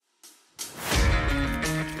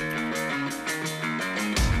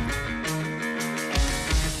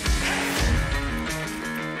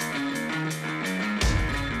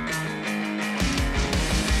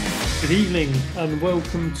Good evening and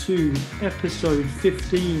welcome to episode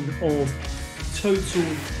 15 of Total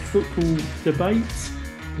Football Debate.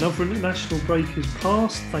 Another international break has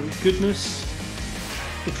passed, thank goodness.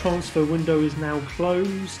 The transfer window is now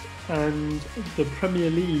closed and the Premier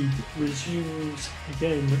League resumes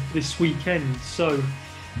again this weekend. So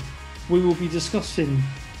we will be discussing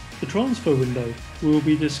the transfer window. We will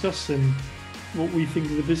be discussing what we think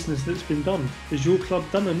of the business that's been done. Has your club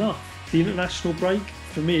done enough? The international break,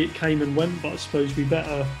 for me, it came and went, but I suppose we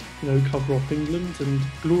better, cover off England, and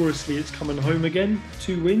gloriously it's coming home again,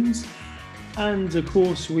 2 wins. And of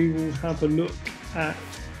course, we will have a look at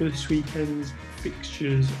this weekend's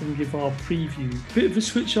fixtures and give our preview. Bit of a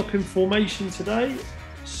switch up in formation today.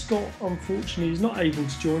 Scott, unfortunately, is not able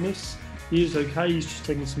to join us. He is okay, he's just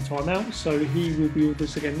taking some time out, so he will be with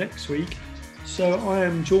us again next week. So I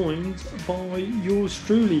am joined by yours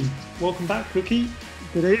truly. Welcome back, Cookie.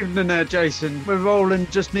 Good evening there, Jason. We're rolling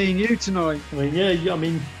just me and you tonight.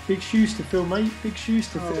 Big shoes to fill, mate. Big shoes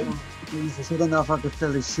to fill. Jesus, I don't know if I could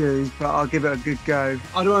fill his shoes, but I'll give it a good go.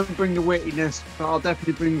 I don't want to bring the wittiness, but I'll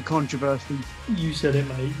definitely bring the controversy. You said it,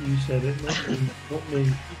 mate. You said it, not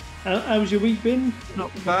me. How's your week been?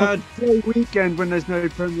 Not bad. Great weekend when there's no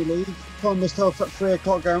Premier League. Find myself at 3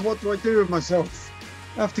 o'clock going, what do I do with myself?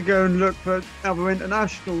 I have to go and look for other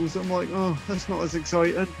internationals. I'm like, oh, that's not as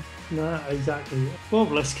exciting. No, exactly. Well,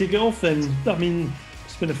 let's kick it off then. I mean,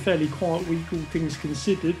 it's been a fairly quiet week, all things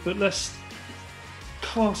considered, but let's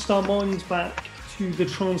cast our minds back to the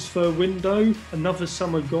transfer window. Another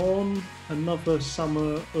summer gone, another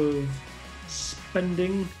summer of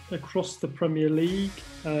spending across the Premier League.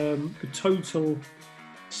 The total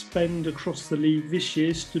spend across the league this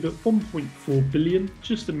year stood at 1.4 billion,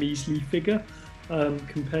 just a measly figure,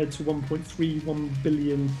 compared to 1.31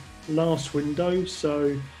 billion last window.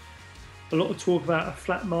 So a lot of talk about a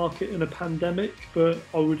flat market and a pandemic, but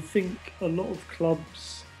I would think a lot of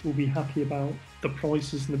clubs will be happy about the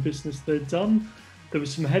prices and the business they've done. There were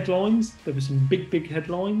some headlines, there were some big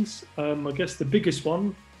headlines. I guess the biggest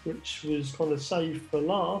one, which was kind of saved for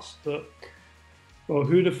last, but well,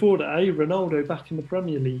 who'd have thought it, eh? Ronaldo back in the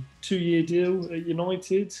Premier League, 2-year deal at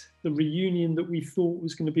United, the reunion that we thought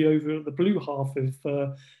was going to be over at the blue half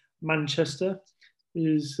of Manchester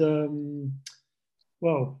is...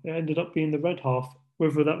 it ended up being the red half.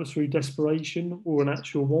 Whether that was through desperation or an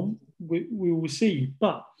actual want, we will see.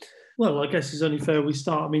 But, well, I guess it's only fair we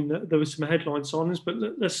start. I mean, there were some headline signings, but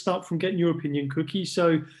let's start from getting your opinion, Cookie.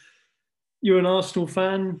 So you're an Arsenal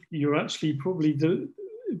fan. You're actually probably the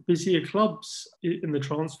busier clubs in the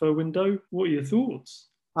transfer window. What are your thoughts?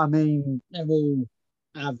 I mean, they're all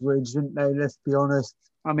average, didn't they? Let's be honest.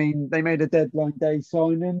 I mean, they made a deadline day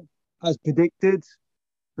signing, as predicted,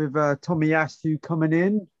 with Tomiyasu coming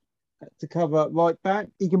in to cover right back.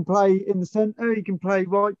 He can play in the centre, he can play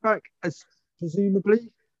right back, as presumably,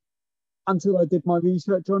 until I did my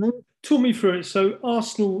research on him. Talk me through it. So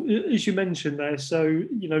Arsenal, as you mentioned there, so,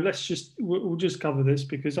 we'll just cover this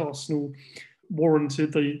because Arsenal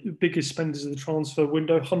warranted the biggest spenders of the transfer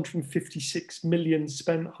window, 156 million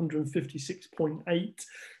spent, 156.8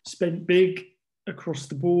 spent big across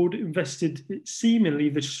the board, invested. Seemingly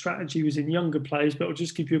the strategy was in younger players, but I'll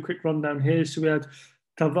just give you a quick rundown here. So we had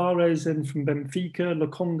Tavares in from Benfica,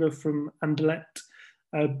 Lokonga from Anderlecht,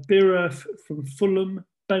 Bira from Fulham,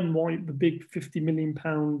 Ben White, the big £50 million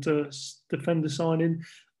defender signing,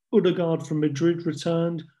 Odegaard from Madrid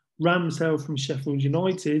returned, Ramsdale from Sheffield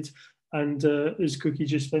United, and as Cookie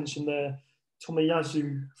just mentioned there,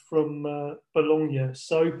 Tomiyasu from Bologna.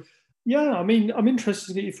 So yeah, I mean, I'm interested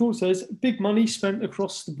to get your thoughts. There's big money spent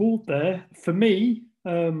across the board there. For me,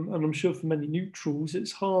 and I'm sure for many neutrals,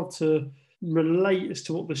 it's hard to relate as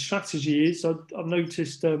to what the strategy is. I've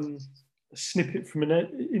noticed a snippet from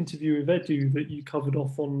an interview with Edu that you covered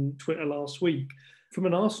off on Twitter last week. From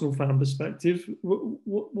an Arsenal fan perspective,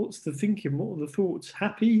 what's the thinking? What are the thoughts?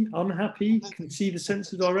 Happy, unhappy? Can see the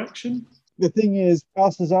sense of direction? The thing is,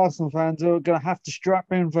 us as Arsenal fans are going to have to strap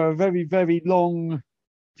in for a very, very long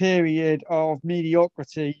period of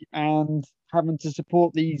mediocrity and having to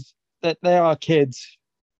support these, that they are kids,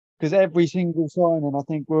 because every single signing, I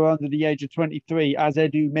think, we're under the age of 23, as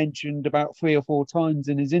Edu mentioned about 3 or 4 times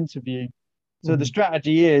in his interview. So the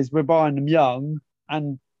strategy is we're buying them young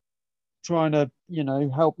and trying to,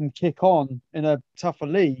 help them kick on in a tougher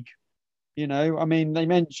league. I mean, they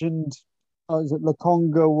mentioned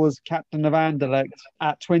Lokonga was captain of Anderlecht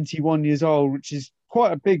at 21 years old, which is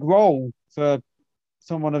quite a big role for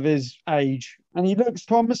someone of his age, and he looks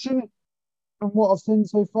promising from what I've seen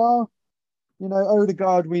so far.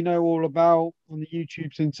 Odegaard we know all about, on the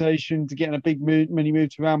YouTube sensation, to getting a big mini move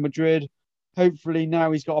to Real Madrid. Hopefully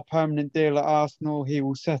now he's got a permanent deal at Arsenal, he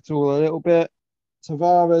will settle a little bit.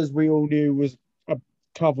 Tavares, we all knew was a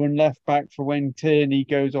covering left back for when Tierney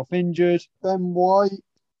goes off injured. Ben White,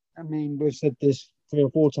 I mean, we've said this 3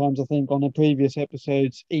 or 4 times, I think, on the previous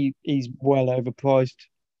episodes. He's well overpriced,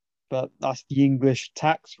 but that's the English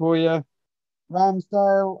tax for you.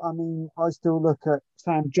 Ramsdale, I mean, I still look at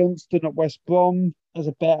Sam Johnston at West Brom as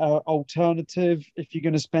a better alternative if you're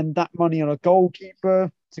going to spend that money on a goalkeeper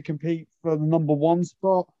to compete for the number 1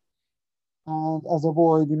 spot. And as I've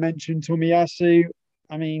already mentioned, Tomiyasu,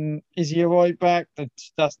 I mean, is he a right back?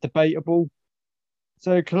 That's debatable.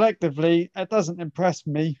 So collectively, it doesn't impress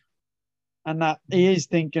me. And that he is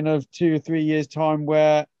thinking of 2 or 3 years' time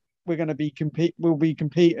where we'll be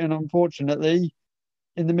competing, unfortunately,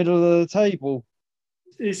 in the middle of the table.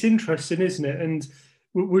 It's interesting, isn't it? And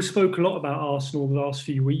we've spoke a lot about Arsenal the last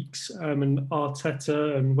few weeks, and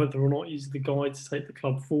Arteta, and whether or not he's the guy to take the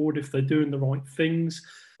club forward, if they're doing the right things.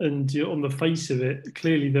 And on the face of it,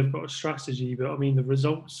 clearly they've got a strategy, but I mean, the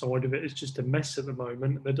results side of it is just a mess at the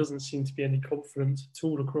moment. There doesn't seem to be any confidence at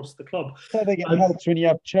all across the club. I think it helps when you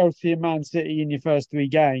have Chelsea and Man City in your first 3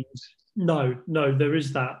 games. No, there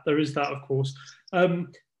is that. There is that, of course.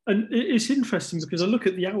 And it's interesting because I look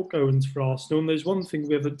at the outgoings for Arsenal, and there's one thing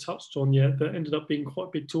we haven't touched on yet that ended up being quite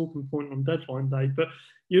a big talking point on deadline day. But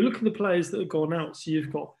you look at the players that have gone out. So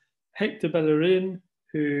you've got Hector Bellerin,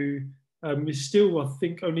 who is still, I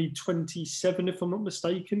think, only 27, if I'm not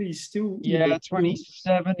mistaken. He's still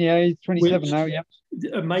 27. Yeah, he's 27 now. Yeah,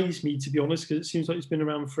 amazed me, to be honest, because it seems like he's been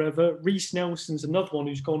around forever. Reece Nelson's another one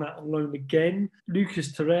who's gone out on loan again.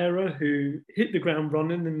 Lucas Torreira, who hit the ground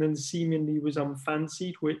running and then seemingly was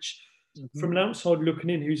unfancied, which from an outside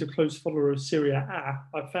looking in, who's a close follower of Serie A,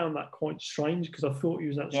 I found that quite strange because I thought he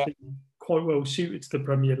was actually quite well suited to the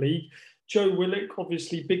Premier League. Joe Willock,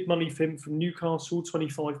 obviously big money for him from Newcastle,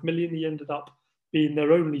 25 million. He ended up being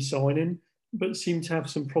their only signing, but seemed to have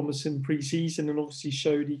some promise in pre-season and obviously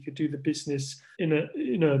showed he could do the business in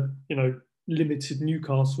a limited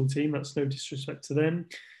Newcastle team. That's no disrespect to them.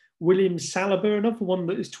 William Saliba, another one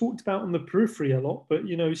that is talked about on the periphery a lot, but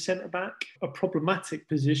centre back, a problematic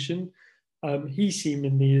position. He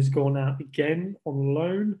seemingly has gone out again on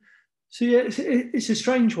loan. So yeah, it's a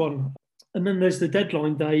strange one. And then there's the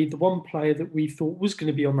deadline day. The one player that we thought was going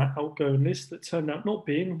to be on that outgoing list that turned out not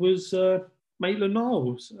being was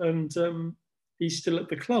Maitland-Niles, and he's still at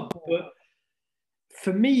the club. But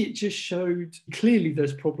for me, it just showed clearly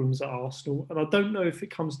there's problems at Arsenal, and I don't know if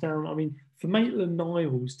it comes down. I mean, for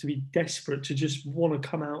Maitland-Niles to be desperate to just want to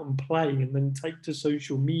come out and play and then take to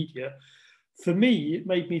social media, for me, it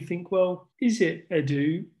made me think, well, is it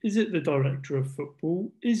Edu? Is it the director of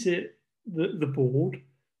football? Is it the board?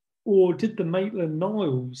 Or did the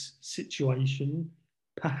Maitland-Niles situation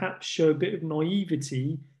perhaps show a bit of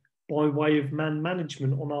naivety by way of man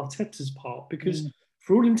management on Arteta's part? Because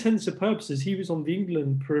for all intents and purposes, he was on the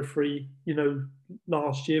England periphery,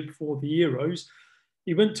 last year before the Euros.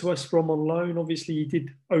 He went to West Brom on loan. Obviously, he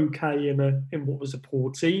did okay in what was a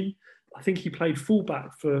poor team. I think he played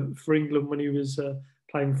fullback for England when he was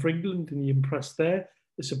playing for England, and he impressed there.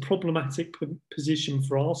 It's a problematic position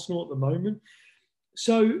for Arsenal at the moment.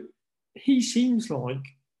 So he seems like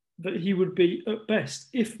that he would be, at best,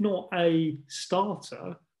 if not a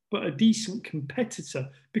starter, but a decent competitor.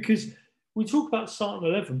 Because we talk about starting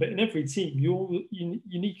 11, but in every team, you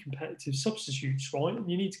need competitive substitutes, right? And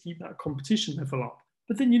you need to keep that competition level up.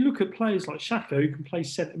 But then you look at players like Xhaka, who can play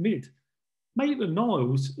centre mid.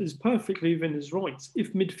 Maitland-Niles is perfectly within his rights,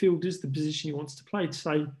 if midfield is the position he wants to play, to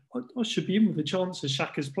say, I should be in with a chance of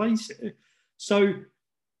Xhaka's place here. So,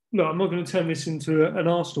 look, I'm not going to turn this into an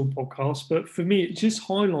Arsenal podcast, but for me, it just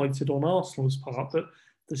highlighted on Arsenal's part that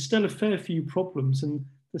there's still a fair few problems, and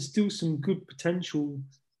there's still some good potential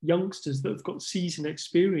youngsters that have got season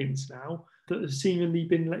experience now that have seemingly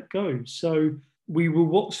been let go. So we will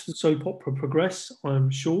watch the soap opera progress, I'm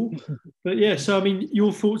sure. But yeah, so I mean,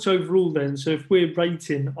 your thoughts overall then. So if we're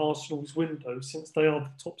rating Arsenal's window, since they are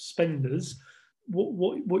the top spenders,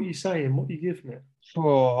 what are you saying? What are you giving it?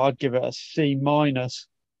 Oh, I'd give it a C minus.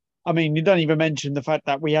 I mean, you don't even mention the fact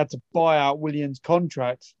that we had to buy out Williams'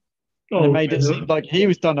 contract. And it made it seem like he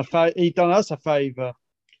was he'd done us a favour.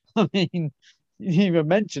 I mean, you didn't even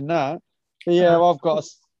mention that. But yeah, I've got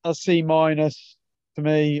a C minus for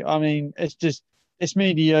me. I mean, it's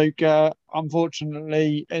mediocre.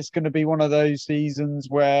 Unfortunately, it's going to be one of those seasons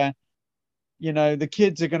where, the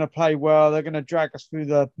kids are going to play well. They're going to drag us through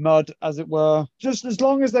the mud, as it were. Just as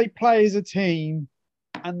long as they play as a team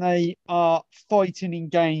and they are fighting in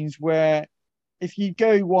games where if you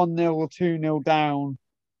go 1-0 or 2-0 down,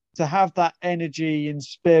 to have that energy and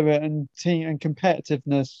spirit and team and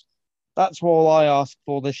competitiveness That's what I ask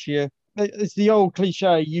for this year. It's the old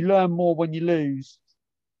cliche: you learn more when you lose,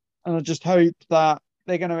 and I just hope that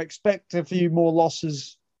they're going to expect a few more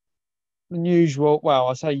losses than usual. Well,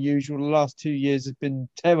 I say usual. The last 2 years have been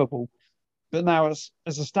terrible, but now it's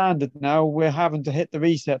as a standard. Now we're having to hit the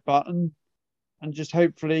reset button, and just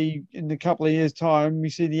hopefully in a couple of years' time we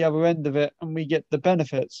see the other end of it and we get the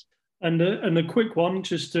benefits. And a quick one,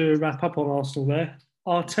 just to wrap up on Arsenal there.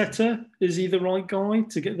 Arteta, is he the right guy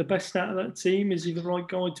to get the best out of that team? Is he the right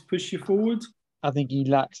guy to push you forward? I think he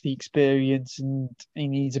lacks the experience and he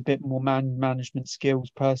needs a bit more management skills.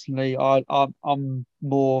 Personally, I'm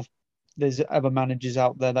more. There's other managers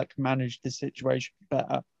out there that can manage the situation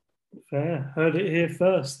better. Fair. Heard it here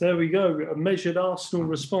first. There we go. A measured Arsenal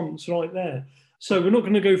response right there. So we're not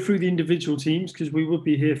going to go through the individual teams because we would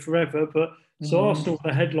be here forever. But so Arsenal,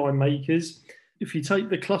 the headline makers. If you take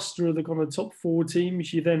the cluster of the kind of top four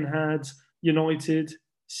teams, you then had United,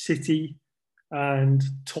 City, and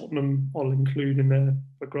Tottenham. I'll include in there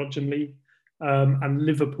begrudgingly, and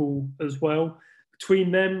Liverpool as well.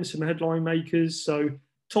 Between them, some headline makers. So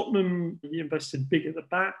Tottenham invested big at the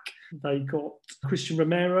back. They got Christian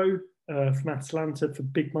Romero from Atalanta for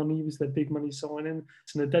big money. He was their big money signing.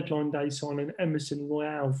 And a deadline day signing Emerson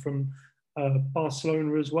Royale from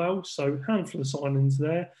Barcelona as well. So a handful of signings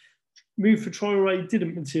there. Move for Traore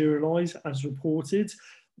didn't materialise as reported.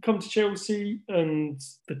 Come to Chelsea, and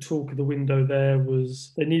the talk of the window there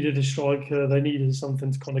was they needed a striker, they needed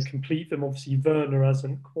something to kind of complete them. Obviously, Werner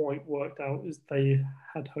hasn't quite worked out as they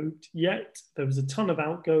had hoped yet. There was a ton of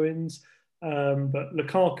outgoings, but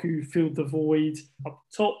Lukaku filled the void up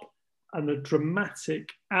top, and a dramatic,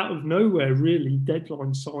 out of nowhere, really,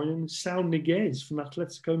 deadline signing, Saul Niguez from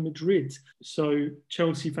Atletico Madrid. So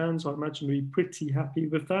Chelsea fans, I imagine, will be pretty happy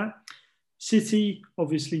with that. City,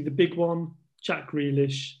 obviously the big one, Jack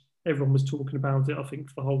Grealish. Everyone was talking about it, I think,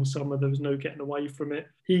 for the whole summer. There was no getting away from it.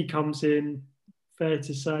 He comes in, fair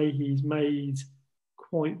to say, he's made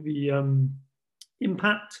quite the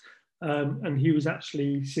impact. And he was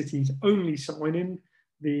actually City's only signing.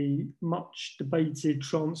 The much debated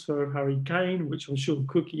transfer of Harry Kane, which I'm sure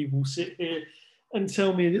Cookie will sit here and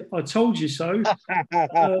tell me, I told you so.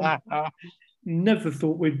 Never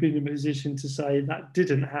thought we'd been in a position to say that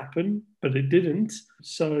didn't happen, but it didn't.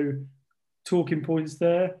 So, talking points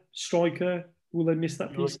there. Striker, will they miss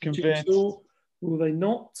that piece of jigsaw? Will they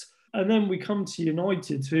not? And then we come to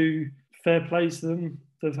United, who, fair play to them,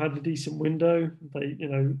 they've had a decent window. They,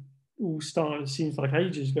 all started, it seems like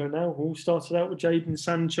ages ago now, all started out with Jadon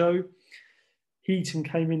Sancho. Heaton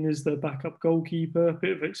came in as their backup goalkeeper, a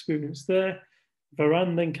bit of experience there.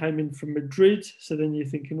 Varane then came in from Madrid, so then you're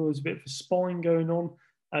thinking, oh, there's a bit of a spine going on.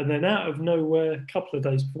 And then out of nowhere, a couple of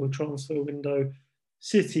days before the transfer window,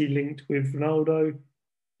 City linked with Ronaldo.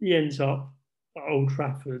 He ends up at Old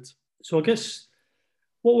Trafford. So I guess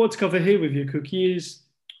what I want to cover here with you, Cookie, is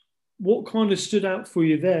what kind of stood out for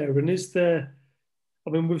you there? And is there, I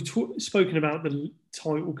mean, we've spoken about the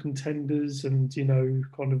title contenders and,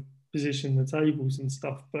 kind of position the tables and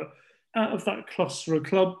stuff, but out of that cluster of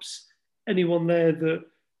clubs, anyone there that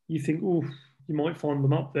you think, oh, you might find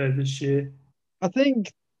them up there this year? I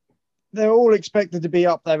think they're all expected to be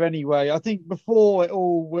up there anyway. I think before it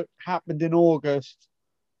all happened in August,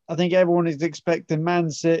 I think everyone is expecting Man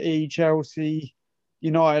City, Chelsea,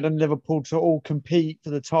 United and Liverpool to all compete for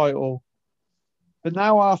the title. But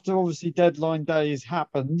now after obviously deadline day has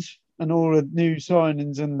happened and all the new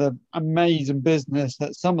signings and the amazing business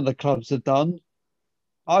that some of the clubs have done,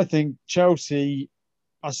 I think Chelsea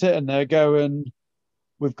are sitting there going,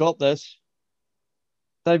 we've got this.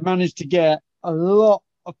 They've managed to get a lot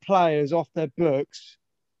of players off their books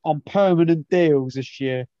on permanent deals this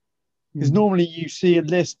year. Because normally you see a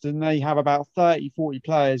list and they have about 30, 40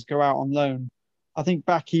 players go out on loan. I think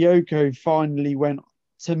Bakayoko finally went.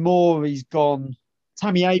 Tamori's gone.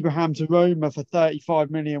 Tammy Abraham to Roma for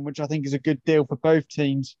 35 million, which I think is a good deal for both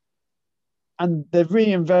teams. And they've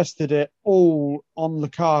reinvested it all on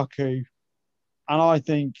Lukaku. And I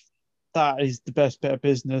think that is the best bit of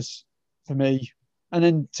business for me. And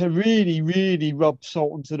then to really, really rub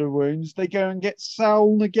salt into the wounds, they go and get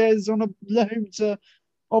Saul Niguez on a loan to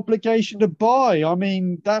obligation to buy. I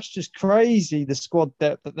mean, that's just crazy, the squad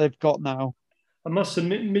depth that they've got now. I must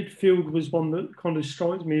admit, midfield was one that kind of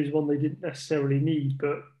strikes me as one they didn't necessarily need.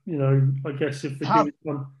 But, I guess if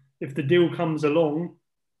the deal comes along,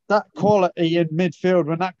 that quality in midfield,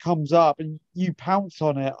 when that comes up and you pounce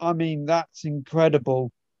on it, I mean, that's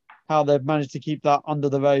incredible how they've managed to keep that under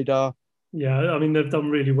the radar. Yeah, I mean, they've done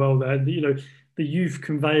really well there. The youth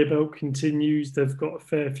conveyor belt continues. They've got a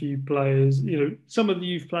fair few players. Some of the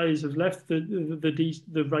youth players have left.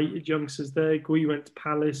 The rated youngsters there. Gui went to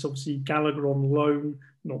Palace. Obviously, Gallagher on loan,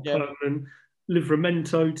 not Yeah. permanent.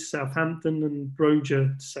 Livramento to Southampton and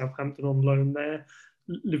Broja to Southampton on loan there.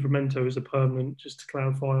 Livramento is a permanent, just to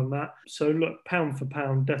clarify on that. So look, pound for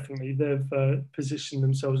pound, definitely they've positioned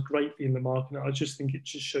themselves greatly in the market. I just think it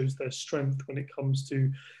just shows their strength when it comes to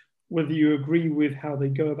whether you agree with how they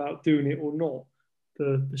go about doing it or not.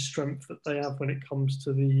 The strength that they have when it comes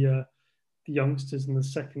to the youngsters and the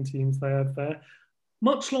second teams they have there.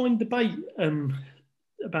 Much line debate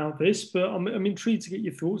about this, but I'm intrigued to get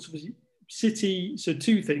your thoughts. Obviously, City. So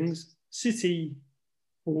two things: City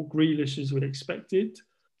or Grealish as we expected,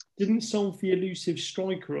 didn't solve the elusive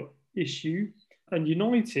striker issue, and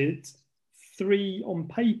United, three on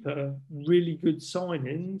paper really good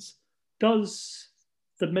signings. Does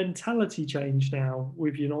the mentality change now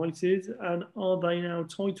with United, and are they now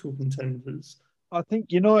title contenders? I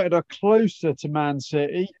think United are closer to Man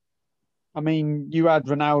City. I mean, you add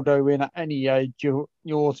Ronaldo in at any age, you're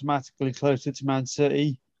automatically closer to Man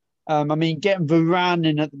City. I mean, getting Varane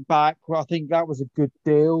in at the back, well, I think that was a good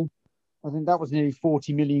deal. I think that was nearly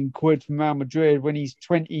 40 million quid from Real Madrid when he's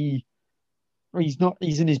 20.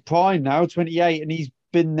 He's in his prime now, 28, and he's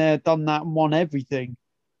been there, done that, and won everything.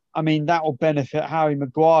 I mean, that will benefit Harry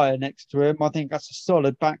Maguire next to him. I think that's a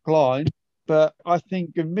solid back line. But I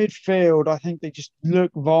think in midfield, I think they just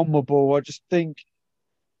look vulnerable. I just think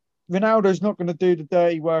Ronaldo's not going to do the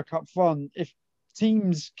dirty work up front. If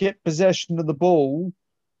teams get possession of the ball,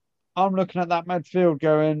 I'm looking at that midfield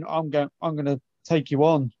going, I'm going to take you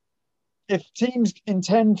on. If teams in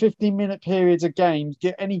 10, 15-minute periods of games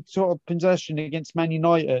get any sort of possession against Man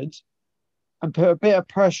United and put a bit of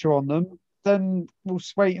pressure on them, then we'll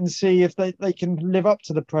wait and see if they can live up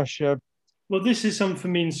to the pressure. Well, this is something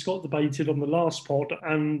me and Scott debated on the last pod,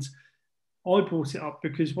 and I brought it up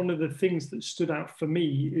because one of the things that stood out for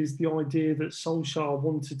me is the idea that Solskjaer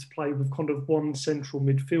wanted to play with kind of one central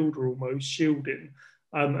midfielder almost, shielding,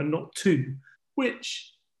 and not two,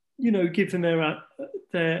 which, given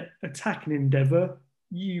their attacking endeavour,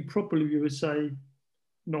 you probably would say,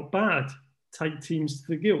 not bad, take teams to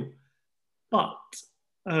the gill. But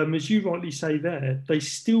as you rightly say there, they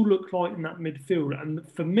still look light in that midfield. And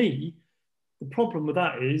for me, the problem with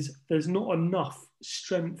that is there's not enough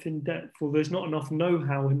strength in depth, or there's not enough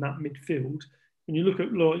know-how in that midfield. When you look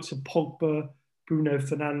at likes of Pogba, Bruno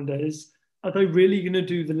Fernandes, are they really going to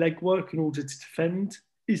do the legwork in order to defend?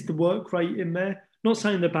 Is the work rate in there? Not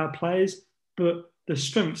saying they're bad players, but the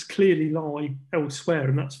strengths clearly lie elsewhere,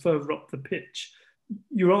 and that's further up the pitch.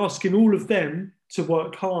 You're asking all of them to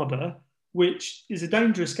work harder, which is a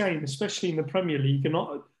dangerous game, especially in the Premier League. And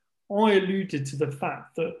I alluded to the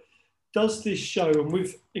fact that does this show,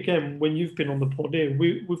 and when you've been on the pod here,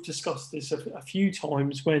 we've discussed this a few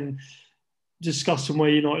times when discussing where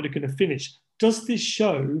United are going to finish. Does this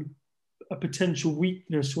show a potential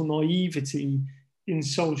weakness or naivety in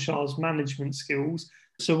Solskjaer's management skills?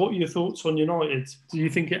 So what are your thoughts on United? Do you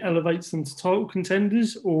think it elevates them to title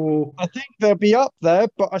contenders, or? I think they'll be up there,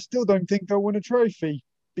 but I still don't think they'll win a trophy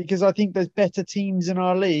because I think there's better teams in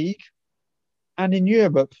our league and in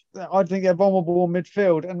Europe. I think they're vulnerable in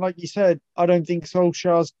midfield. And like you said, I don't think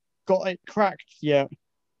Solskjaer's got it cracked yet.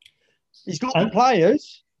 He's got the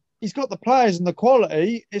players. He's got the players and the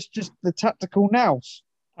quality. It's just the tactical nous.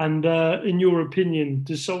 And in your opinion,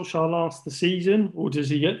 does Solskjaer last the season, or does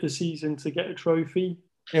he get the season to get a trophy?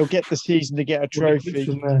 He'll get the season to get a trophy.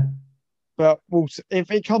 But if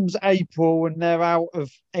it comes April and they're out of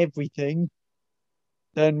everything,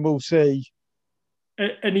 then we'll see.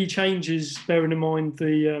 Any changes, bearing in mind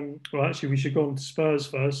well, actually, we should go on to Spurs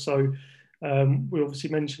first. So we obviously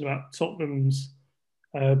mentioned about Tottenham's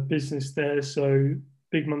business there. So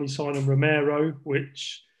big money signing Romero,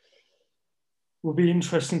 which will be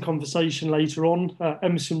interesting conversation later on.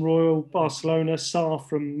 Emerson Royal, Barcelona, Sarr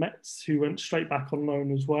from Metz, who went straight back on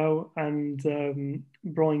loan as well, and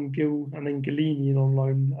Brian Gill, and then Galini on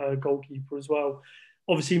loan, goalkeeper as well.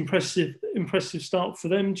 Obviously, impressive start for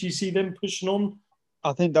them. Do you see them pushing on?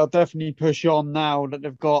 I think they'll definitely push on now that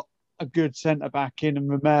they've got a good centre-back in, and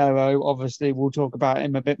Romero, obviously, we'll talk about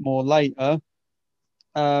him a bit more later.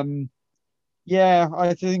 I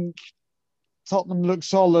think Tottenham looks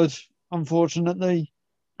solid, unfortunately.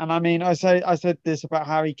 And I mean, I said this about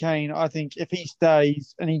Harry Kane. I think if he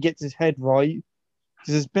stays and he gets his head right,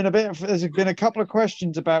 because there's been a couple of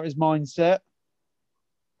questions about his mindset,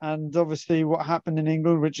 and obviously what happened in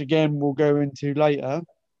England, which again we'll go into later.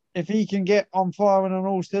 If he can get on fire and on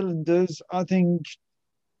all cylinders, I think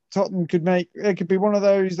Tottenham could be one of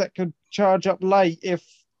those that could charge up late if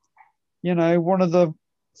one of the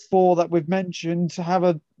four that we've mentioned to have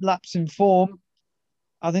a lapse in form,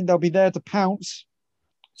 I think they'll be there to pounce.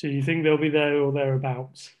 So you think they'll be there or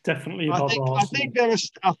thereabouts? Definitely I above think I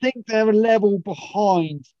Arsenal. think they're a level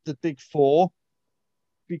behind the big four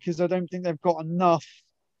because I don't think they've got enough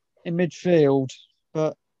in midfield.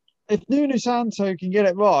 But if Nuno Santo can get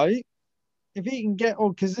it right, if he can get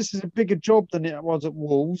on, because this is a bigger job than it was at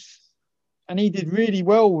Wolves, and he did really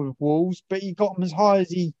well with Wolves, but he got them as high as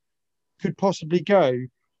he could possibly go.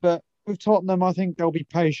 But with Tottenham, I think they'll be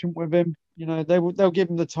patient with him. They'll give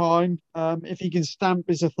him the time. If he can stamp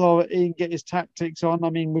his authority and get his tactics on, I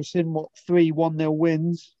mean, we've seen what 3-1-0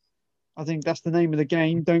 wins. I think that's the name of the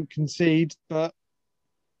game. Don't concede, but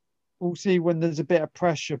we'll see when there's a bit of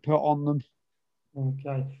pressure put on them.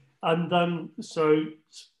 Okay. And so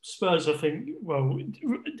Spurs, I think, well,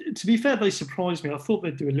 to be fair, they surprised me. I thought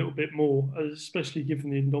they'd do a little bit more, especially given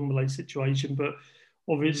the Ndombele situation. But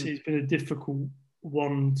obviously, it's been a difficult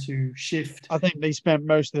one to shift. I think they spent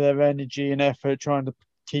most of their energy and effort trying to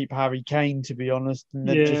keep Harry Kane, to be honest, and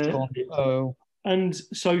they've just Yeah. gone, oh. And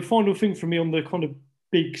so, final thing for me on the kind of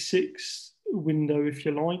big six window, if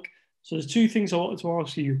you like. So, there's two things I wanted to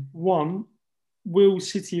ask you. One, will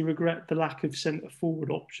City regret the lack of centre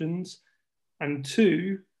forward options? And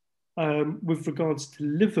two, with regards to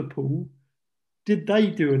Liverpool, did they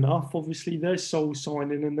do enough? Obviously, they're sole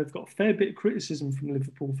signing and they've got a fair bit of criticism from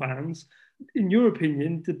Liverpool fans. In your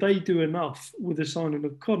opinion, did they do enough with the signing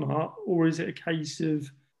of Connor, or is it a case of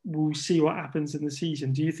we'll see what happens in the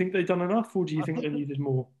season? Do you think they've done enough, or do you I think they think needed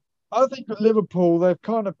more? I think at Liverpool they've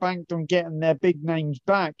kind of banked on getting their big names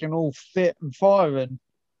back and all fit and firing.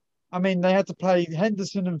 I mean, they had to play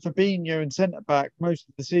Henderson and Fabinho in centre back most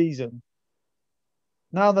of the season.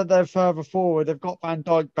 Now that they're further forward, they've got Van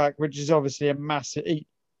Dijk back, which is obviously a massive.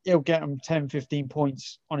 He'll get them 10, 15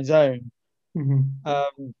 points on his own.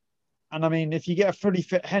 Mm-hmm. And I mean, if you get a fully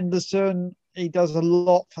fit Henderson, he does a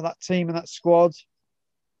lot for that team and that squad.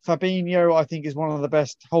 Fabinho, I think, is one of the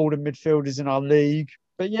best holding midfielders in our league.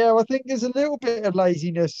 But yeah, I think there's a little bit of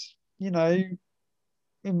laziness, in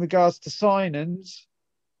regards to signings.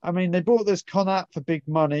 I mean, they bought this Konat for big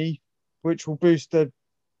money, which will boost the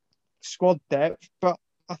squad depth, but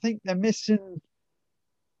I think they're missing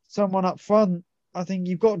someone up front. I think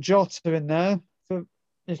you've got Jota in there.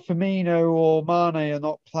 If Firmino or Mane are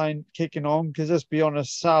not playing, kicking on, because let's be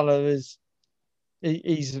honest, Salah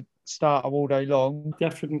he's a starter all day long.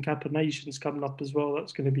 Defrid and Kappa Nation's coming up as well.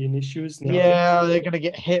 That's going to be an issue, isn't it? Yeah, they're going to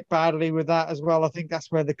get hit badly with that as well. I think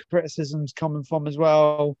that's where the criticism's coming from as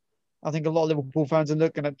well. I think a lot of Liverpool fans are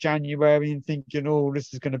looking at January and thinking, oh,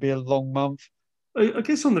 this is going to be a long month. I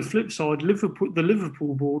guess on the flip side, the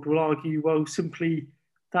Liverpool board will argue, well, simply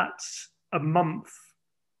that's a month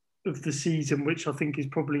of the season, which I think is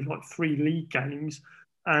probably like 3 league games.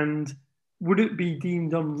 And would it be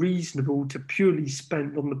deemed unreasonable to purely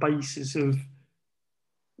spend on the basis of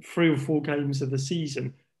 3 or 4 games of the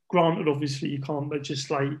season? Granted, obviously, you can't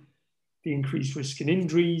legislate the increased risk in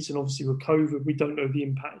injuries, and obviously with COVID, we don't know the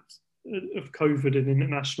impact of COVID in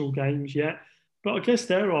international games yet. But I guess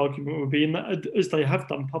their argument would be, in that, as they have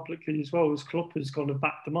done publicly as well, as Klopp has kind of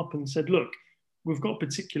backed them up and said, look, we've got a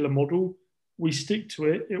particular model, we stick to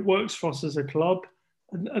it, it works for us as a club,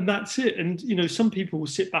 and that's it. And, some people will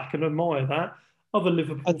sit back and admire that. Other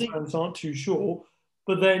Liverpool fans aren't too sure.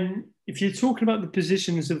 But then if you're talking about the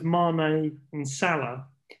positions of Mane and Salah,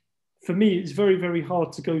 for me, it's very, very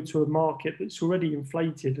hard to go to a market that's already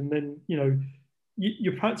inflated. And then,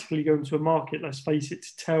 you're practically going to a market, let's face it,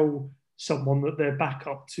 to tell someone that they're back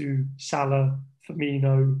up to Salah,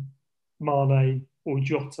 Firmino, Mane, or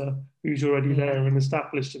Jota, who's already there and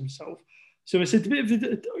established himself. So it's a bit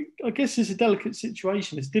of I guess it's a delicate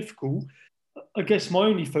situation. It's difficult. I guess my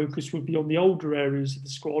only focus would be on the older areas of the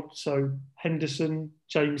squad. So Henderson,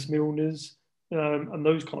 James Milner's, and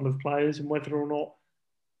those kind of players, and whether or not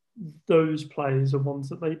those players are ones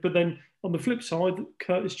that they. But then on the flip side,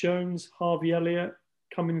 Curtis Jones, Harvey Elliott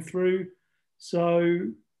coming through. So,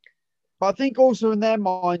 but I think also in their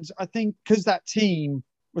minds, I think because that team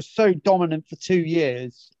was so dominant for 2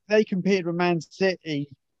 years, they competed with Man City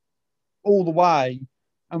all the way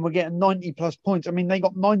and were getting 90 plus points. I mean, they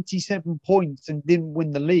got 97 points and didn't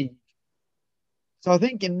win the league. So I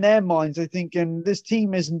think in their minds, they're thinking this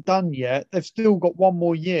team isn't done yet. They've still got one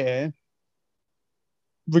more year,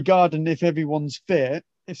 regarding if everyone's fit.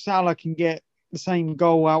 If Salah can get the same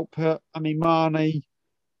goal output, I mean, Mane,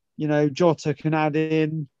 Jota can add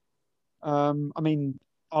in. I mean,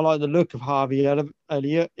 I like the look of Harvey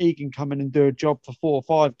Elliott. He can come in and do a job for 4 or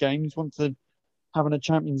 5 games once they're having a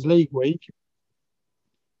Champions League week.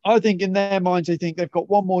 I think in their minds, they think they've got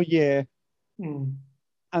one more year.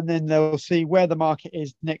 and then they'll see where the market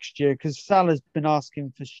is next year because Salah's been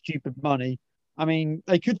asking for stupid money. I mean,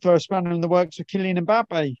 they could throw a spanner in the works for Kylian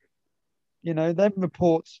Mbappe. You know, them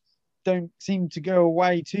reports don't seem to go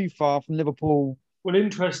away too far from Liverpool. Well,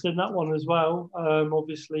 interested in that one as well.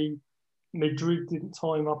 Obviously, Madrid didn't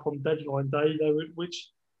time up on deadline day, which,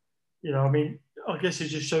 I mean, I guess it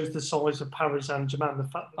just shows the size of Paris Saint-Germain, the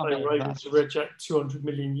fact that they were able to reject 200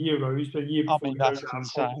 million euros the year before that's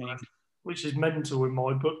insane. which is mental in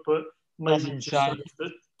my book, but maybe it just shows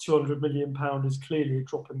that 200 million pound is clearly a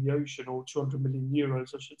drop in the ocean, or 200 million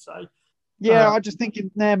euros, I should say. Yeah, I just think in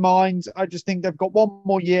their minds, I just think they've got one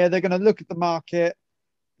more year. They're going to look at the market.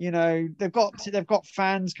 You know, they've got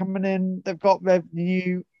fans coming in. They've got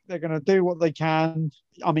revenue. They're going to do what they can.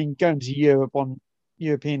 I mean, going to Europe on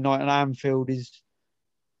European night at Anfield is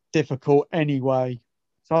difficult anyway.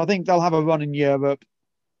 So I think they'll have a run in Europe,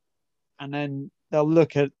 and then they'll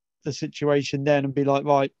look at the situation then and be like,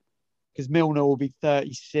 right, because Milner will be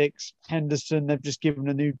 36. Henderson, they've just given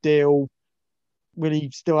a new deal. Will he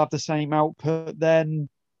still have the same output then?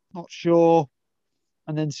 Not sure.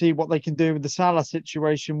 And then see what they can do with the Salah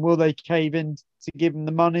situation. Will they cave in to give him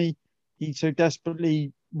the money he so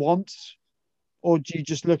desperately wants? Or do you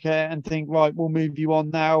just look at it and think, right, we'll move you on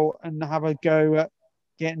now and have a go at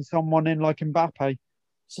getting someone in like Mbappe?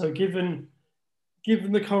 So given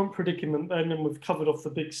the current predicament then, and we've covered off the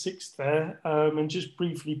big six there, and just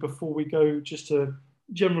briefly before we go, just a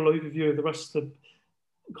general overview of the rest of the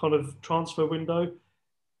kind of transfer window,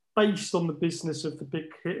 based on the business of the big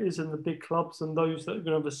hitters and the big clubs and those that are going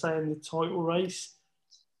to have a say in the title race.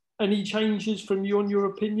 Any changes from you on your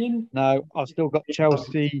opinion? No, I've still got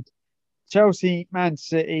Chelsea, Man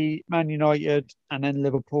City, Man United, and then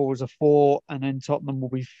Liverpool as a 4, and then Tottenham will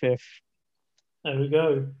be 5th. There we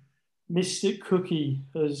go. Mystic Cookie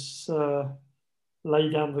has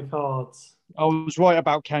laid down the cards. I was right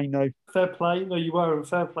about Kane, though. Fair play. No, you were, and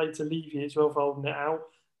fair play to Levy as well for holding it out.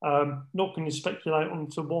 Not going to speculate on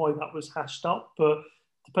to why that was hashed up, but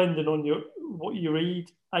depending on what you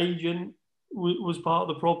read, agent was part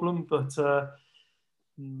of the problem. But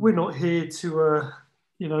we're not here to,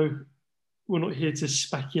 we're not here to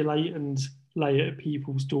speculate and lay it at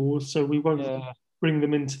people's doors, so we won't bring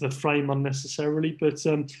them into the frame unnecessarily. But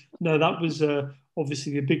no, that was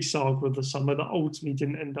obviously the big saga of the summer that ultimately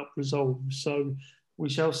didn't end up resolved. So we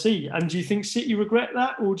shall see. And do you think City regret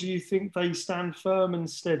that, or do you think they stand firm and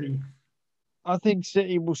steady? I think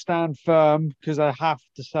City will stand firm because I have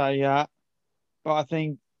to say that. But I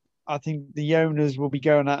think the owners will be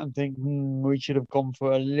going out and think, we should have gone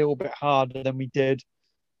for a little bit harder than we did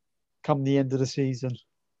come the end of the season.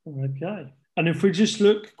 Okay. And if we just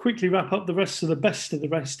quickly wrap up the rest of the best of the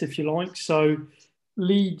rest, if you like. So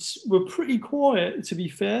Leeds were pretty quiet, to be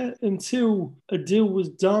fair, until a deal was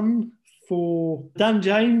done for Dan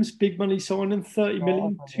James, big money signing, 30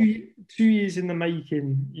 million, 2 years in the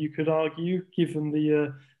making, you could argue, given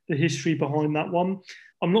the history behind that one.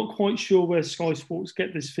 I'm not quite sure where Sky Sports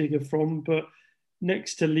get this figure from, but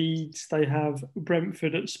next to Leeds, they have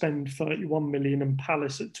Brentford at spend 31 million and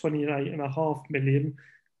Palace at 28.5 million.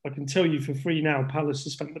 I can tell you for free now, Palace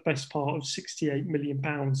has spent the best part of £68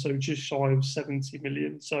 million, so just shy of 70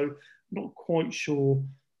 million. So not quite sure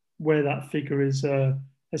where that figure is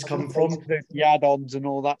has come from. The add-ons and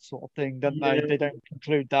all that sort of thing, don't they? They don't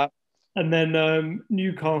include that. And then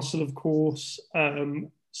Newcastle, of course,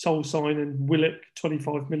 sole signing Willock,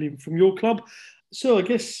 25 million from your club. So I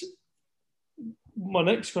guess my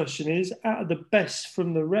next question is, out of the best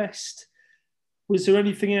from the rest, was there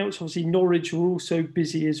anything else? Obviously, Norwich were also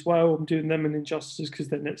busy as well. I'm doing them an injustice because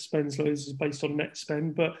their net spends loads is based on net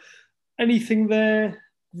spend. But anything there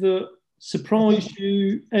that surprised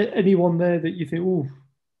you? Anyone there that you think, oh,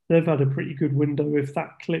 they've had a pretty good window. If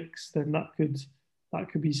that clicks, then that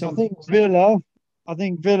could be something. I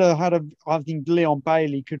think Villa I think Leon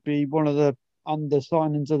Bailey could be one of the under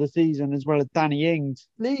signings of the season, as well as Danny Ings.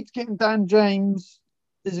 Leeds getting Dan James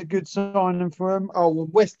is a good signing for him. Oh, well,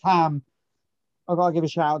 West Ham. I've got to give a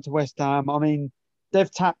shout out to West Ham. I mean,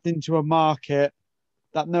 they've tapped into a market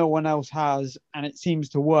that no one else has, and it seems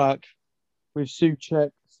to work with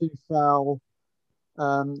Souček, Soufal.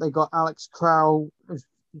 They got Alex Král of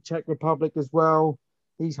the Czech Republic as well.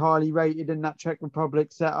 He's highly rated in that Czech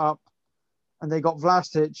Republic setup. And they got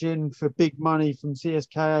Vlasic in for big money from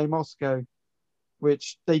CSKA Moscow,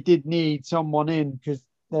 which they did need someone in because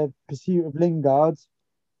their pursuit of Lingard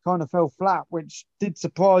kind of fell flat, which did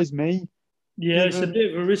surprise me. Yeah, it's a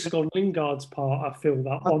bit of a risk on Lingard's part, I feel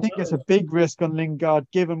that. I think it's a big risk on Lingard,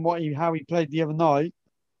 given how he played the other night.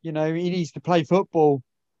 You know, he needs to play football.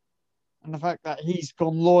 And the fact that he's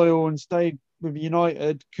gone loyal and stayed with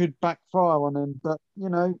United could backfire on him. But,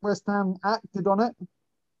 West Ham acted on it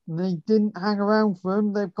and they didn't hang around for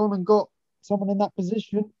him. They've gone and got someone in that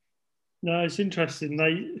position. No, it's interesting.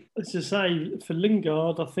 As I say, for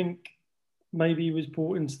Lingard, I think maybe he was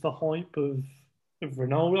brought into the hype of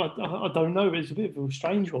Ronaldo. I don't know. It's a bit of a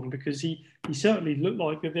strange one because he certainly looked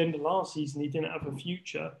like at the end of last season he didn't have a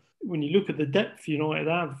future. When you look at the depth United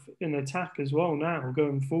have in attack as well now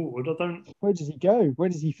going forward, Where does he go? Where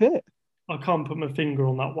does he fit? I can't put my finger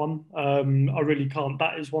on that one. I really can't.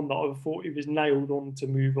 That is one that I thought he was nailed on to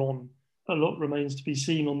move on. A lot remains to be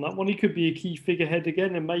seen on that one. He could be a key figurehead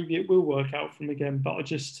again, and maybe it will work out for him again. But I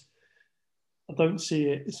don't see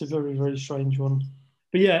it. It's a very, very strange one.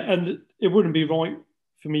 But yeah, and it wouldn't be right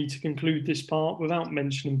for me to conclude this part without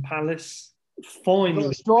mentioning Palace. Finally, you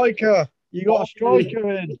got a striker. You got a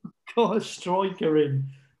striker in. Got a striker in,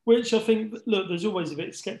 which I think, look, there's always a bit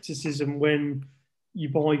of scepticism when you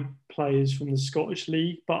buy players from the Scottish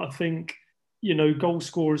League, but I think, goal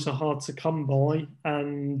scorers are hard to come by,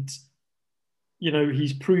 and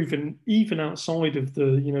he's proven even outside of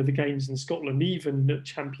the games in Scotland, even at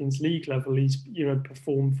Champions League level, he's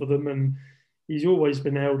performed for them, and he's always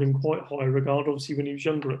been held in quite high regard. Obviously, when he was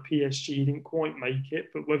younger at PSG, he didn't quite make it,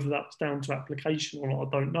 but whether that was down to application or not, I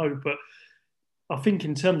don't know. But I think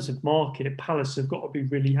in terms of market, Palace have got to be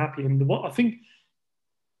really happy. And I think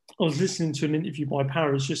I was listening to an interview by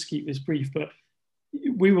Paris, just to keep this brief, but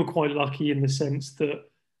we were quite lucky in the sense that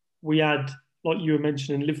we had, like you were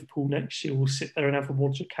mentioning, Liverpool next year will sit there and have a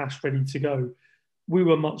wad of cash ready to go. We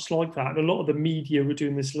were much like that. And a lot of the media were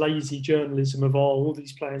doing this lazy journalism of, all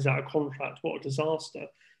these players out of contract, what a disaster.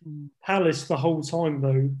 Palace, the whole time,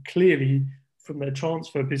 though, clearly from their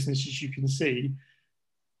transfer business, as you can see,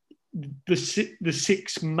 the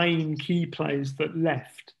six main key players that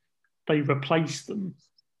left, they replaced them.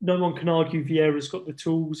 No one can argue Vieira's got the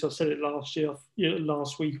tools. I said it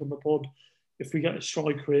last week on the pod. If we get a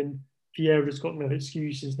striker in, Vieira's got no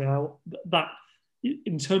excuses now. That,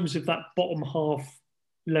 in terms of that bottom half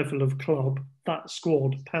level of club, that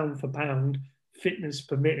squad, pound for pound, fitness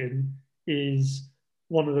permitting, is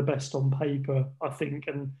one of the best on paper, I think.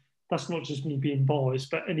 And that's not just me being biased,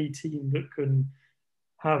 but any team that can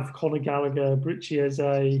have Conor Gallagher, Richie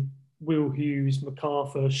Eze, Will Hughes,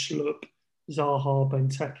 MacArthur, Schlupp, Zaha,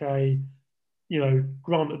 Benteke,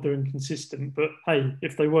 granted they're inconsistent, but hey,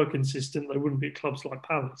 if they were consistent, they wouldn't be at clubs like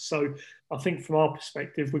Palace. So I think from our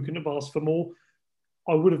perspective, we couldn't have asked for more.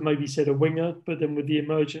 I would have maybe said a winger, but then with the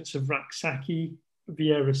emergence of Rak-Saki,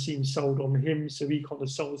 Vieira seems sold on him, so he kind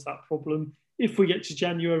of solves that problem. If we get to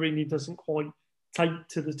January and he doesn't quite take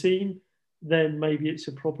to the team, then maybe it's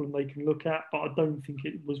a problem they can look at, but I don't think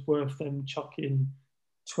it was worth them chucking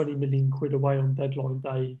 20 million quid away on deadline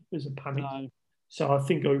day as a panic. No. So I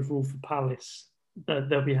think overall for Palace,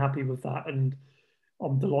 they'll be happy with that, and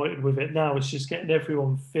I'm delighted with it. Now it's just getting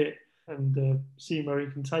everyone fit and seeing where he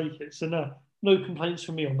can take it. So no complaints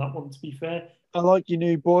from me on that one, to be fair. I like your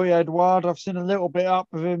new boy, Edouard. I've seen a little bit up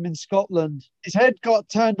of him in Scotland. His head got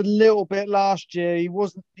turned a little bit last year. He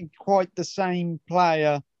wasn't quite the same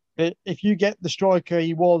player. But if you get the striker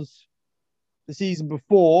he was the season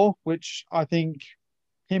before, which I think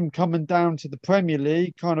him coming down to the Premier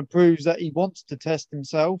League kind of proves that he wants to test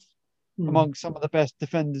himself among some of the best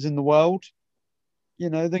defenders in the world,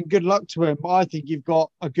 then good luck to him. I think you've got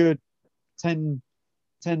a good 10,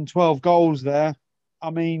 12 goals there. I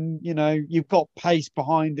mean, you've got pace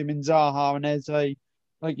behind him in Zaha and Eze.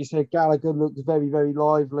 Like you said, Gallagher looks very, very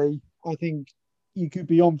lively. I think you could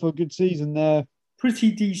be on for a good season there.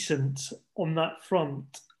 Pretty decent on that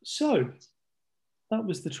front. So that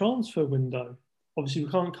was the transfer window. Obviously,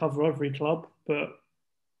 we can't cover every club, but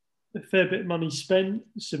a fair bit of money spent,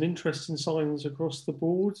 some interesting signings across the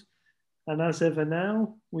board. And as ever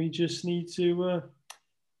now, we just need to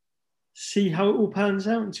see how it all pans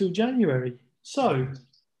out until January. So,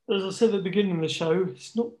 as I said at the beginning of the show,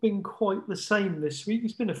 it's not been quite the same this week.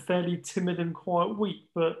 It's been a fairly timid and quiet week,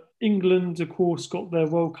 but England, of course, got their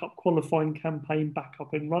World Cup qualifying campaign back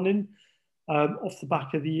up and running. Off the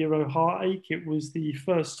back of the Euro heartache, it was the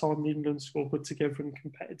first time the England squad were together in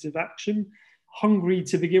competitive action. Hungry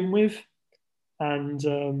to begin with, and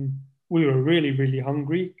we were really, really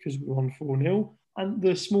hungry because we won 4-0. And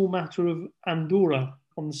the small matter of Andorra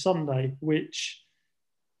on Sunday, which,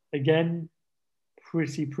 again,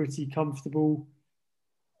 pretty comfortable.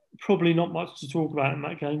 Probably not much to talk about in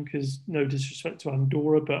that game because no disrespect to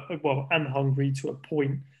Andorra, and Hungary to a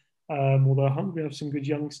point. Although Hungary have some good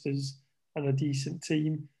youngsters and a decent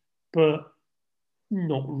team, but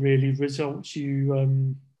not really results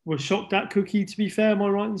you were shocked at Cookie, to be fair. Am I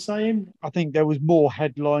right in saying? I think there was more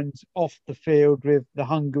headlines off the field with the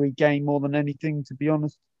Hungary game more than anything, to be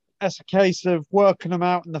honest. That's a case of working them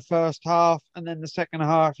out in the first half, and then the second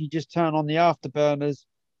half, you just turn on the afterburners.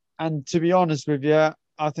 And to be honest with you,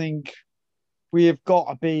 I think we have got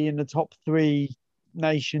to be in the top three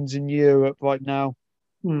nations in Europe right now.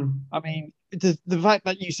 Hmm. I mean, the fact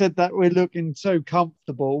that you said that we're looking so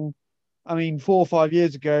comfortable, I mean, 4 or 5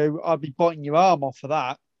 years ago, I'd be biting your arm off for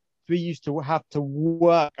that. We used to have to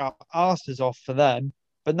work our asses off for them,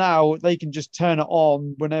 but now they can just turn it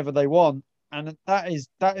on whenever they want, and that is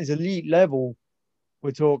elite level.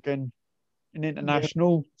 We're talking in Yeah.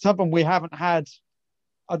 international, something we haven't had.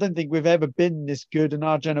 I don't think we've ever been this good in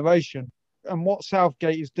our generation. And what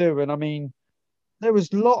Southgate is doing, I mean, there was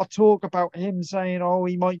a lot of talk about him saying, "Oh,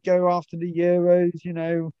 he might go after the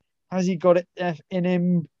Euros." Has he got it in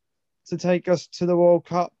him to take us to the World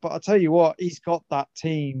Cup? But I tell you what, he's got that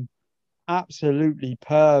team absolutely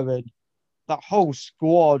purring. That whole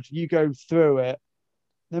squad, you go through it,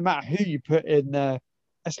 no matter who you put in there,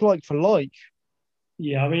 it's like for like.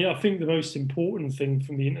 Yeah, I mean, I think the most important thing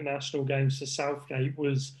from the international games for Southgate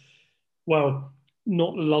was, well,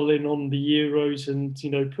 not lulling on the Euros and,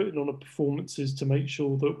 putting on a performances to make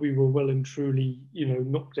sure that we were well and truly,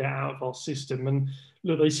 knocked it out of our system. And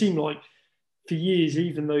look, they seem like for years,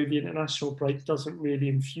 even though the international break doesn't really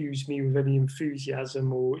infuse me with any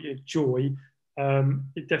enthusiasm or joy,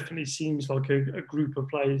 it definitely seems like a group of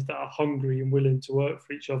players that are hungry and willing to work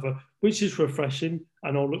for each other, which is refreshing.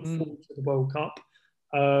 And I'll look Mm. forward to the World Cup.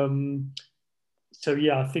 Um, so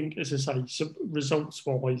yeah, I think, as I say, results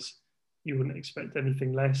wise, you wouldn't expect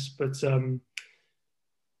anything less. But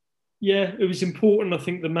yeah, it was important. I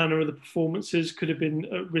think the manner of the performances could have been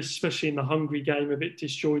at risk, especially in the Hungary game, a bit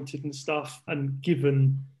disjointed and stuff. And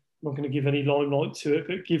given, I'm not going to give any limelight to it,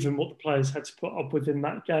 but given what the players had to put up with in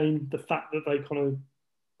that game, the fact that they kind of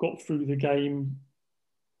got through the game,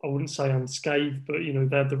 I wouldn't say unscathed, but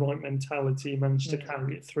they had the right mentality, managed to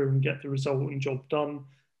carry it through and get the result and job done.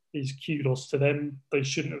 Is kudos to them. They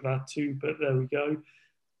shouldn't have had to, but there we go.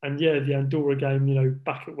 And yeah, the Andorra game,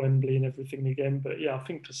 back at Wembley and everything again. But yeah, I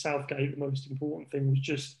think for Southgate, the most important thing was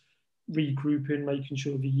just regrouping, making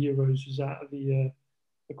sure the Euros was out of the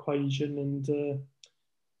equation,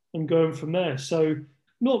 and going from there. So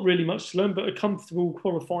not really much to learn, but a comfortable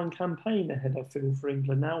qualifying campaign ahead, I feel, for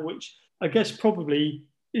England now, which I guess probably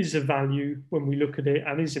is a value when we look at it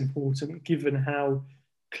and is important given how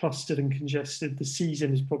clustered and congested the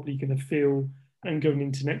season is probably going to feel and going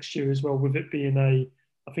into next year as well, with it being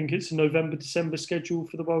I think it's a November, December schedule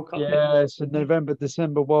for the World Cup next Yeah, it's the year. November,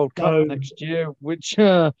 December World Cup So, next year, which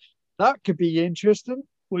that could be interesting.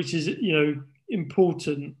 which is,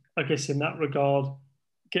 important, I guess, in that regard,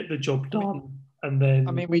 get the job done. And I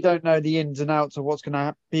then, mean, we don't know the ins and outs of what's going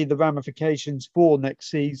to be the ramifications for next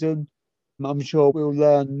season. I'm sure we'll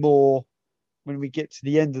learn more when we get to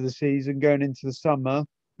the end of the season, going into the summer.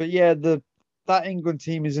 But yeah, the that England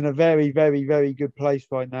team is in a very, very, very good place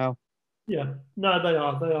right now. yeah, no, they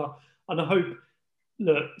are. They are. And I hope,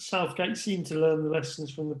 look, Southgate seemed to learn the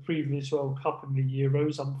lessons from the previous World Cup and the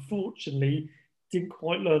Euros. Unfortunately, didn't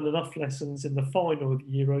quite learn enough lessons in the final of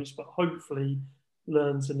the Euros, but hopefully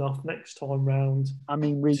learns enough next time round I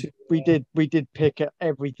mean, we to. we did we did pick at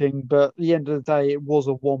everything, but at the end of the day, it was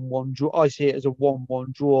a 1-1 draw. I see it as a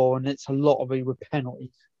 1-1 draw, and it's a lot of it with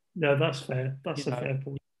penalties. No, that's fair. You That's a know, fair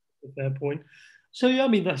point. A fair point. So yeah, I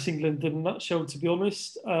mean that's England in a nutshell. To be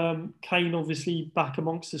honest, Kane obviously back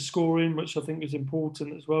amongst the scoring, which I think is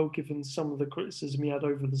important as well, given some of the criticism he had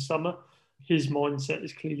over the summer. His mindset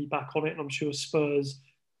is clearly back on it, and I'm sure Spurs,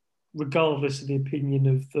 regardless of the opinion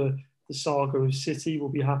of the saga of City, will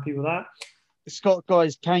be happy with that. Scott got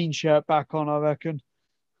his Kane shirt back on, I reckon.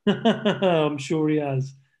 I'm sure he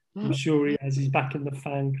has. I'm sure he has. He's back in the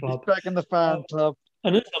fan He's club. back in the fan club.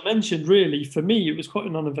 And as I mentioned, really, for me, it was quite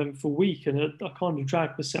an uneventful week, and I kind of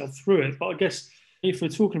dragged myself through it. But I guess if we're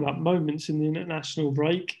talking about moments in the international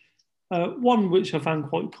break, one which I found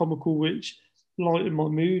quite comical, which lightened my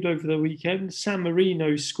mood over the weekend, San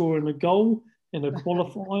Marino scoring a goal in a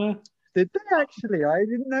qualifier. Did they actually? I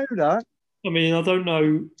didn't know that. I mean, I don't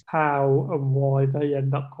know how and why they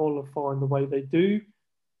end up qualifying the way they do,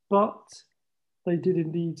 but they did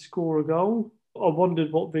indeed score a goal. I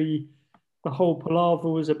wondered what the whole palaver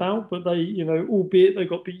was about, but they, albeit they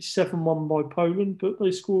got beat 7-1 by Poland, but they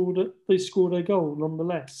scored a goal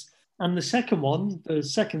nonetheless. And the second one, the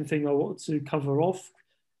second thing I wanted to cover off,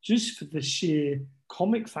 just for the sheer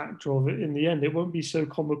comic factor of it in the end, it won't be so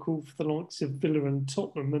comical for the likes of Villa and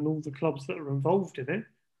Tottenham and all the clubs that are involved in it,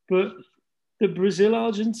 but the Brazil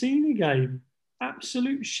Argentina game.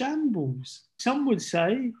 absolute shambles. Some would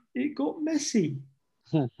say it got messy.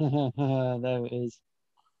 There it is.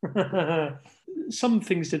 Some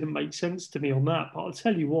things didn't make sense to me on that, but I'll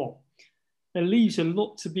tell you what, it leaves a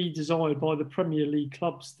lot to be desired by the Premier League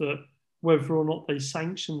clubs, that whether or not they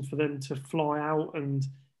sanctioned for them to fly out, and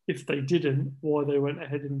if they didn't, why they went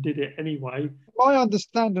ahead and did it anyway. My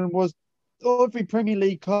understanding was every Premier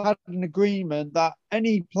League club had an agreement that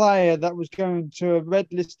any player that was going to a red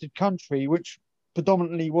listed country, which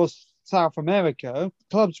predominantly was South America,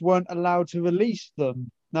 clubs weren't allowed to release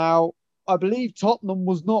them. Now, I believe Tottenham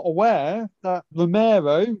was not aware that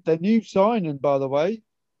Romero, their new signing, by the way,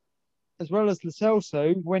 as well as Lo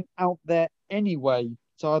Celso, went out there anyway.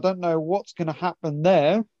 So I don't know what's going to happen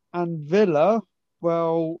there. And Villa,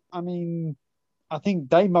 well, I mean, I think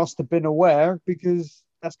they must have been aware, because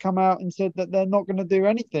that's come out and said that they're not going to do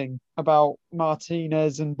anything about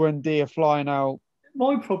Martinez and Buendia flying out.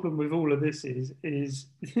 My problem with all of this is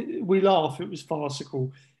we laugh, it was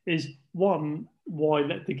farcical, is one, why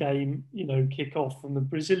let the game, kick off from the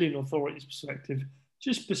Brazilian authorities' perspective,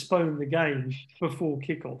 just postpone the game before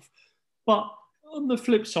kickoff. But on the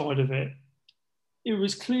flip side of it, it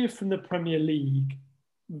was clear from the Premier League,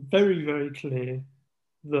 very, very clear,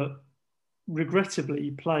 that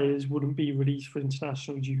regrettably players wouldn't be released for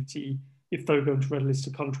international duty if they were going to red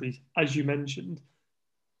listed countries, as you mentioned.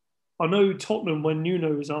 I know Tottenham, when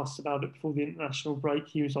Nuno was asked about it before the international break,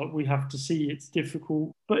 he was like, we have to see, it's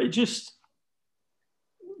difficult. But it just,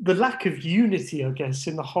 the lack of unity, I guess,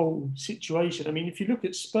 in the whole situation. I mean, if you look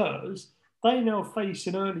at Spurs, they now face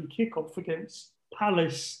an early kickoff against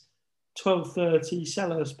Palace, 12:30,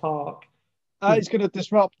 Selhurst Park. It's going to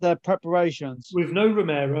disrupt their preparations. With no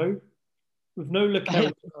Romero, with no Lo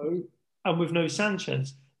Celso, and with no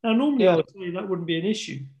Sanchez. Now, normally I would say that wouldn't be an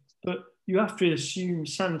issue, but you have to assume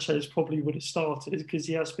Sanchez probably would have started, because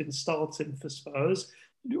he has been starting for Spurs.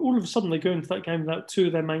 All of a sudden, they go into that game without two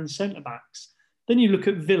of their main centre-backs. Then you look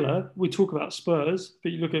at Villa. We talk about Spurs,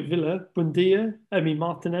 but you look at Villa, Buendia, Emi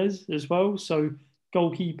Martinez as well. So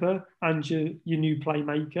goalkeeper and your new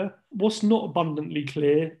playmaker. What's not abundantly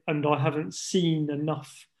clear, and I haven't seen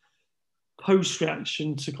enough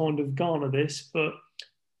post-reaction to kind of garner this, but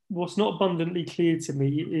what's not abundantly clear to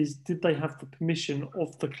me is, did they have the permission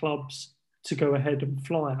of the clubs to go ahead and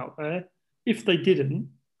fly out there? If they didn't,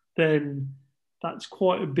 then that's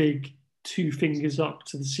quite a big two fingers up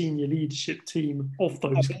to the senior leadership team of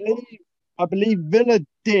those clubs. I believe Villa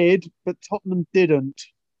did, but Tottenham didn't.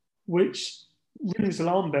 Which rings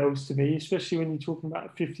alarm bells to me, especially when you're talking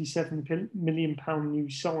about a £57 million new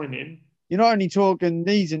signing. You're not only talking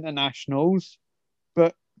these internationals,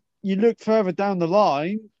 but you look further down the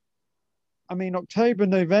line. I mean, October,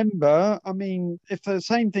 November. I mean, if the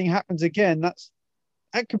same thing happens again,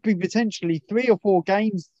 that could be potentially 3 or 4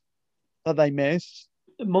 games that they miss.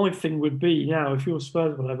 My thing would be now, if you're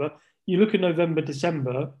Spurs or whatever, you look at November,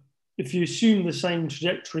 December. If you assume the same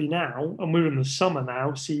trajectory now, and we're in the summer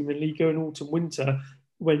now, seemingly going autumn, winter,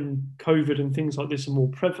 when COVID and things like this are more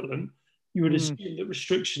prevalent, you would assume that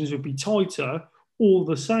restrictions would be tighter, all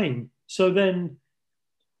the same. So then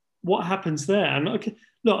what happens there? And I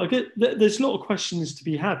get there's a lot of questions to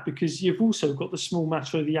be had, because you've also got the small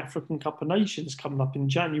matter of the African Cup of Nations coming up in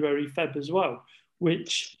January, Feb as well,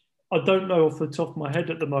 which I don't know off the top of my head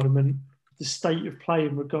at the moment, the state of play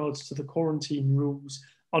in regards to the quarantine rules.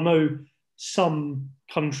 I know some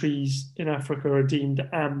countries in Africa are deemed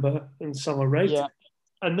amber and some are red. Yeah.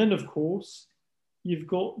 And then, of course, you've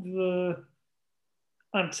got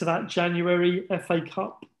add to that January FA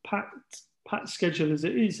Cup packed schedule as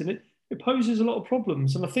it is, and it poses a lot of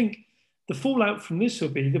problems. And I think the fallout from this will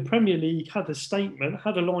be the Premier League had a statement,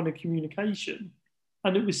 had a line of communication,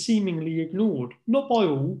 and it was seemingly ignored. Not by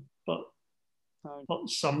all, but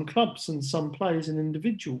some clubs and some players and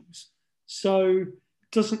individuals. So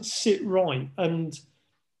doesn't sit right. And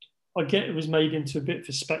I get it was made into a bit of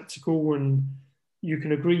a spectacle, and you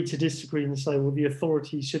can agree to disagree and say, well, the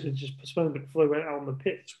authorities should have just postponed it before they went out on the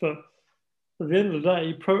pitch. But at the end of the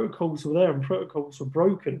day, protocols were there and protocols were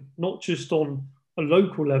broken, not just on a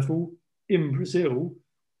local level in Brazil,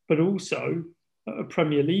 but also at a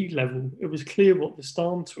Premier League level. It was clear what the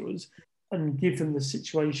stance was. And given the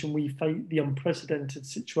situation the unprecedented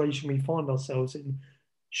situation we find ourselves in,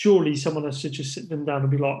 surely someone has to just sit them down and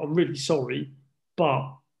be like, I'm really sorry,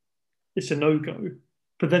 but it's a no-go.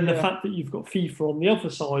 But then the fact that you've got FIFA on the other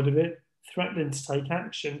side of it, threatening to take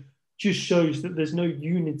action, just shows that there's no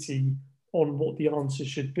unity on what the answer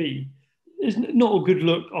should be. It's not a good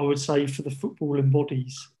look, I would say, for the footballing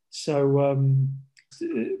bodies. So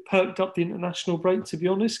it perked up the international break, to be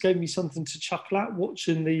honest, gave me something to chuckle at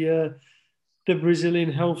watching the the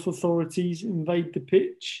Brazilian health authorities invade the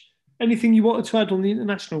pitch. Anything you wanted to add on the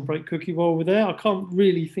international break, Cookie, while we're there? I can't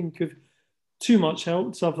really think of too much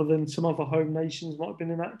else other than some other home nations might have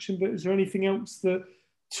been in action, but is there anything else that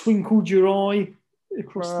twinkled your eye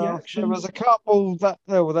across the Well, there action? was a couple that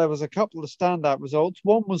there was a couple of standout results.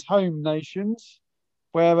 One was home nations,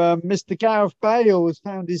 where Mr. Gareth Bale has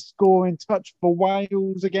found his scoring touch for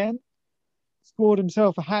Wales again. Scored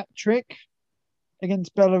himself a hat trick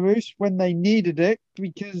against Belarus when they needed it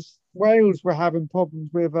because Wales were having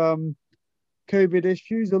problems with COVID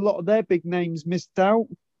issues. A lot of their big names missed out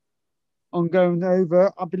on going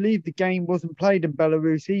over. I believe the game wasn't played in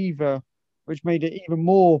Belarus either, which made it even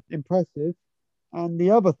more impressive. And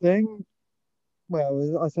the other thing,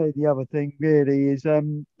 well, I say the other thing really is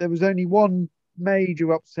there was only one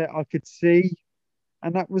major upset I could see,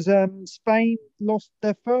 and that was Spain lost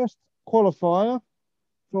their first qualifier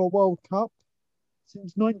for a World Cup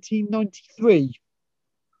since 1993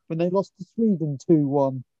 when they lost to Sweden 2-1,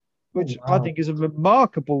 Oh, which I wow. think is a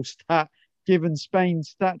remarkable stat given Spain's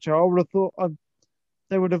stature. I would have thought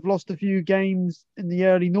they would have lost a few games in the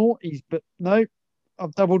early noughties, but no,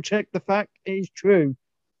 I've double checked the fact it is true.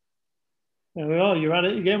 There we are. You're at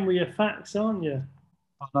it again with your facts, aren't you?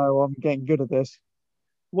 I know I'm getting good at this.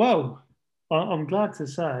 Well, I'm glad to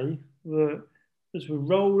say that as we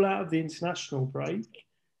roll out of the international break,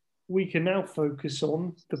 we can now focus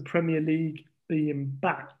on the Premier League being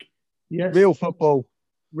back. Yes, Real football.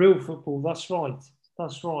 real football. That's right.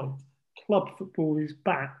 That's right. Club football is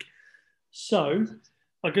back. So,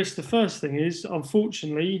 I guess the first thing is,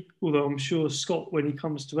 unfortunately, although I'm sure Scott, when he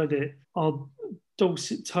comes to edit our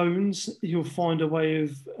dulcet tones, he'll find a way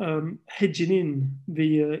of hedging in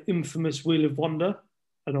the infamous Wheel of Wonder.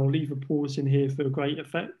 And I'll leave a pause in here for a great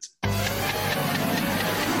effect.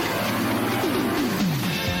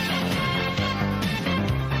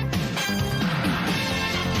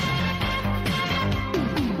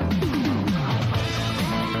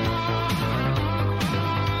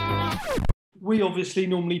 We obviously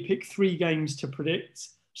normally pick 3 games to predict.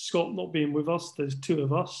 Scott not being with us, there's 2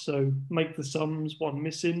 of us, so make the sums, 1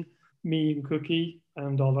 missing, me and Cookie,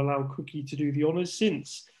 and I'll allow Cookie to do the honours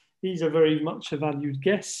since he's a very much a valued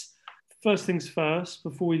guest. First things first,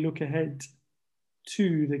 before we look ahead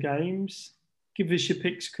to the games, give us your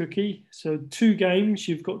picks, Cookie. So 2 games,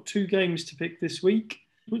 you've got 2 games to pick this week.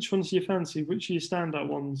 Which ones do you fancy? Which are your standout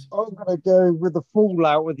ones? I'm going to go with the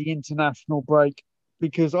fallout of the international break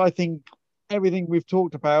because I think everything we've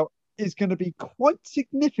talked about is going to be quite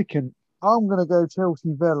significant. I'm going to go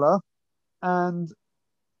Chelsea Villa, and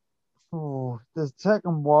the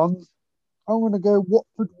second one, I'm going to go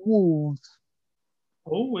Watford Wolves.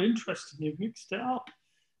 Oh, interesting. You've mixed it up.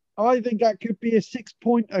 I think that could be a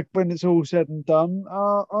 6-pointer when it's all said and done.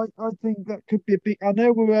 I think that could be a big. I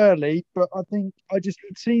know we're early, but I think I just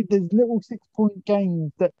see there's little 6-point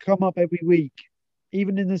games that come up every week,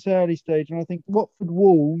 even in this early stage. And I think Watford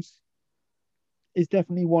Wolves is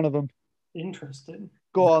definitely one of them. Interesting.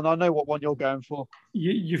 Go on, I know what one you're going for.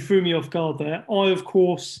 You threw me off guard there. I, of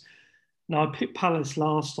course, now I picked Palace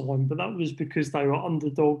last time, but that was because they were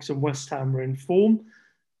underdogs and West Ham were in form.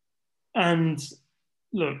 And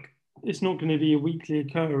look, it's not going to be a weekly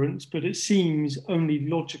occurrence, but it seems only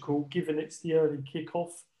logical given it's the early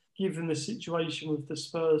kickoff, given the situation with the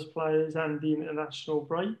Spurs players and the international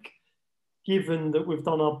break, given that we've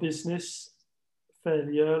done our business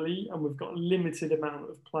fairly early and we've got a limited amount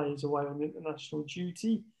of players away on international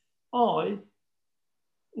duty.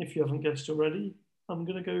 If you haven't guessed already, I'm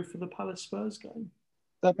going to go for the Palace Spurs game.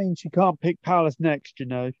 That means you can't pick Palace next, you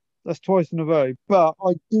know. That's twice in a row. But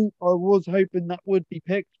I was hoping that would be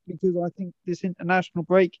picked because I think this international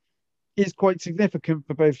break is quite significant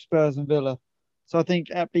for both Spurs and Villa. So I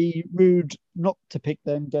think it'd be rude not to pick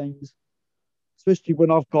them games, especially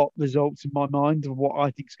when I've got results in my mind of what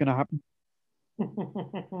I think is going to happen.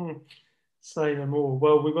 Say no more.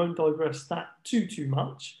 Well, we won't digress that too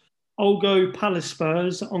much. I'll go Palace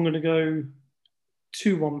Spurs. I'm going to go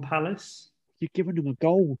 2-1 Palace. You're giving them a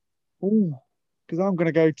goal. Oh, because I'm going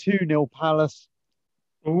to go 2-0 Palace.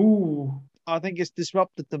 Ooh. I think it's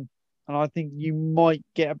disrupted them. And I think you might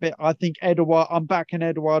get a bit. I think Edouard, I'm backing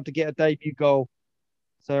Edouard to get a debut goal.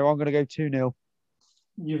 So I'm going to go 2-0.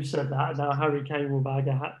 You've said that. Now Harry Kane will bag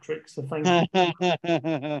a hat trick, so thank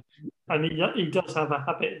you. And he does have a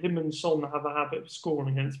habit, him and Son have a habit of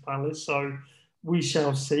scoring against Palace. So we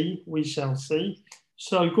shall see. We shall see.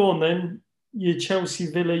 So go on then. Your Chelsea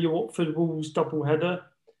Villa, your Watford Wolves double header.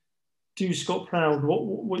 Do Scott proud.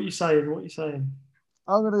 What are you saying? What are you saying?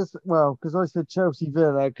 I'm going to, well, because I said Chelsea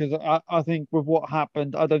Villa, because I think with what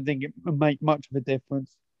happened, I don't think it would make much of a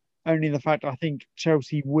difference. only the fact I think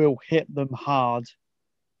Chelsea will hit them hard.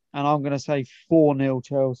 And I'm going to say 4-0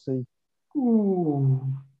 Chelsea. Ooh.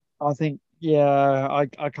 I think, yeah,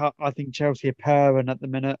 I can't. I think Chelsea are pairing at the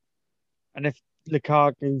minute. And if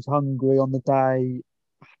Lukaku's hungry on the day,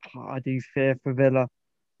 I do fear for Villa.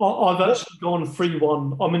 I've What? actually gone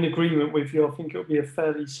 3-1. I'm in agreement with you. I think it'll be a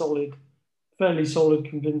fairly solid,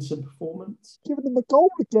 convincing performance. Giving them a goal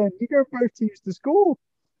again. You go both teams to score.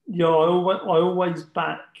 Yeah, I always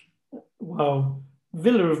back. Well,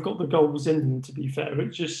 Villa have got the goals in them, to be fair. It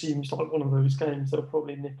just seems like one of those games they'll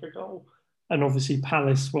probably nick a goal. And obviously,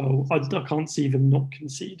 Palace, well, I can't see them not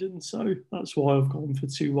conceding. So that's why I've gone for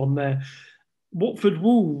 2-1 there. Watford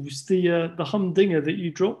Wolves, the humdinger that you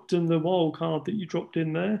dropped and the wild card that you dropped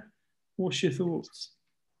in there. What's your thoughts?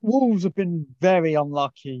 Wolves have been very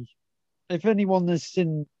unlucky. If anyone has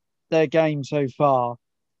seen their game so far,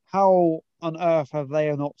 how on earth have they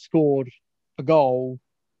not scored a goal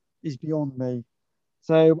is beyond me.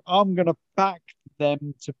 So I'm going to back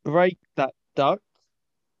them to break that duck,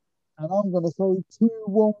 and I'm going to say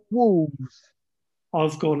 2-1 Wolves.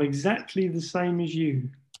 I've gone exactly the same as you.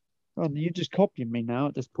 Oh, you're just copying me now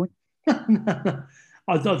at this point.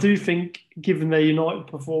 I do think, given their United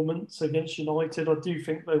performance against United, I do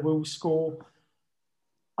think they will score,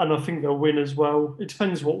 and I think they'll win as well. It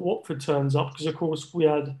depends what Watford turns up, because of course we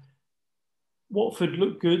had Watford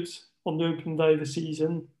look good on the opening day of the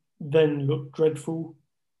season, then looked dreadful,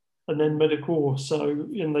 and then made a course. So,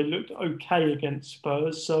 and they looked okay against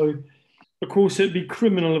Spurs. So, of course, it'd be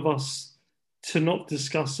criminal of us to not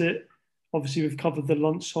discuss it. Obviously, we've covered the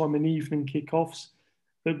lunchtime and evening kickoffs,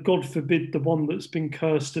 but God forbid the one that's been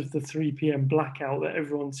cursed of the 3 p.m. blackout that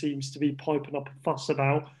everyone seems to be piping up a fuss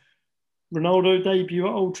about. Ronaldo debut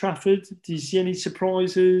at Old Trafford. Do you see any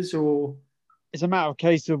surprises or? It's a matter of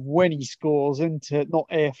case of when he scores, isn't it? Not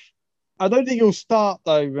if. I don't think he'll start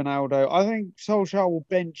though, Ronaldo. I think Solskjaer will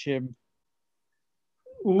bench him.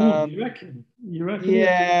 Oh, you Um, reckon? You reckon?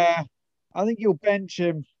 yeah, I think he'll bench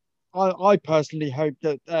him. I personally hope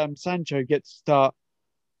that Sancho gets to start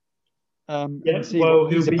Yeah. and see what Well,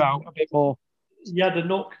 he'll he's be. about a bit more. He had a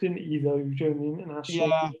knock, didn't he, though, during the international?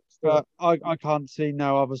 Yeah, but I can't see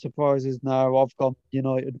no other surprises now. I've gone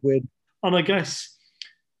United win. And I guess,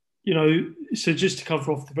 so just to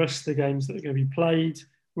cover off the rest of the games that are going to be played,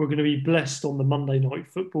 we're going to be blessed on the Monday night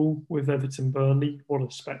football with Everton Burnley. What a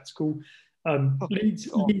spectacle. Oh, God.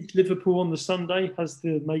 Leeds Liverpool on the Sunday has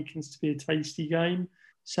the makings to be a tasty game.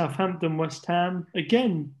 Southampton West Ham,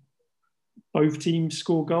 again, both teams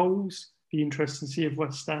score goals. Be interesting to see if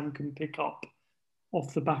West Ham can pick up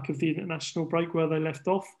off the back of the international break where they left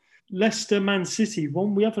off. Leicester Man City,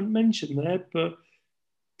 one we haven't mentioned there, but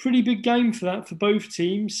pretty big game for that for both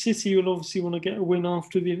teams. City will obviously want to get a win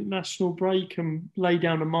after the international break and lay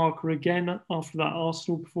down a marker again after that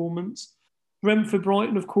Arsenal performance. Brentford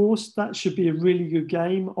Brighton, of course, that should be a really good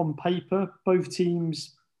game on paper. Both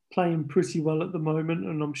teams playing pretty well at the moment,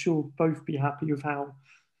 and I'm sure both be happy with how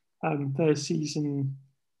their season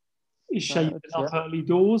is shaping Yeah. up early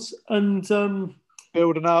doors. And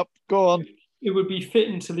Building up. Go on. it would be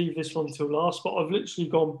fitting to leave this one till last, but I've literally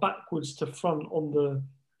gone backwards to front on the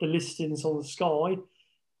listings on the Sky.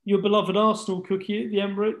 Your beloved Arsenal cookie at the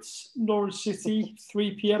Emirates, Norwich City,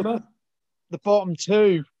 3 p.m. The bottom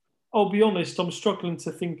two. I'll be honest, I'm struggling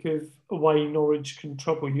to think of a way Norwich can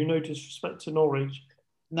trouble you. No disrespect to Norwich.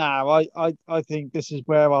 No, I think this is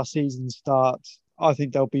where our season starts. I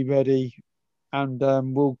think they'll be ready, and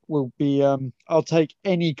we'll be. I'll take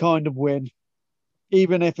any kind of win,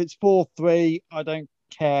 even if it's 4-3. I don't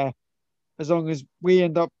care as long as we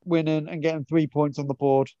end up winning and getting 3 points on the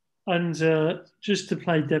board. And just to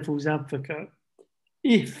play devil's advocate,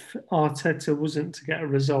 if Arteta wasn't to get a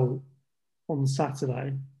result on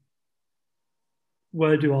Saturday,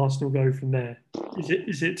 where do Arsenal go from there?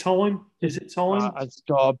 Is it time? Is it time? It's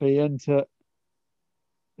got to be into.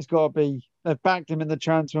 It's got to be. They've backed him in the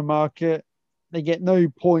transfer market. They get no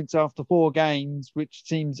points after 4 games, which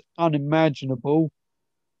seems unimaginable.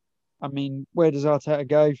 I mean, where does Arteta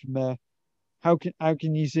go from there? How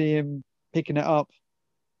can you see him picking it up?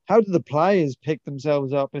 How do the players pick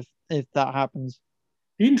themselves up if that happens?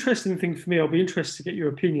 The interesting thing for me, I'll be interested to get your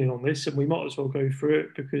opinion on this, and we might as well go through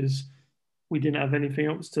it because we didn't have anything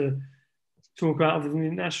else to talk about other than the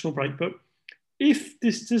international break. But if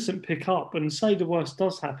this doesn't pick up, and say the worst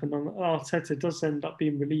does happen, and Arteta does end up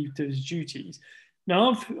being relieved of his duties,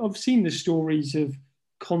 now I've seen the stories of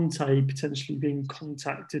Conte potentially being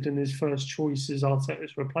contacted and his first choice is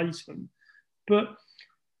Arteta's replacement. But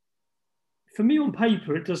for me, on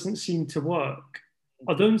paper, it doesn't seem to work.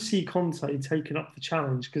 I don't see Conte taking up the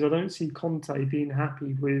challenge because I don't see Conte being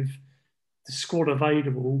happy with the squad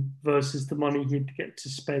available versus the money he'd get to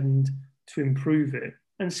spend to improve it.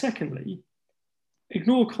 And secondly,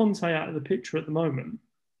 ignore Conte out of the picture at the moment.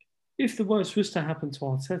 If the worst was to happen to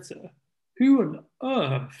Arteta, who on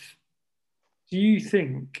earth do you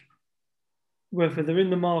think, whether they're in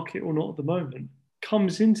the market or not at the moment,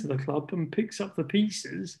 comes into the club and picks up the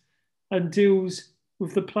pieces and deals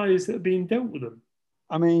with the players that are being dealt with them?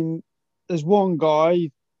 I mean, there's one guy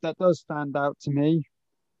that does stand out to me,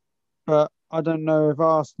 but I don't know if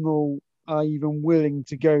Arsenal are even willing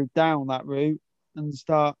to go down that route and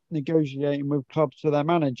start negotiating with clubs for their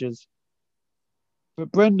managers.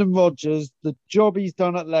 But Brendan Rodgers, the job he's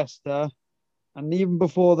done at Leicester, and even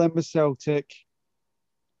before then with Celtic,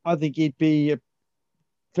 I think he'd be a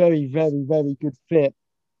very, very, very good fit.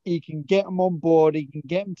 He can get them on board. He can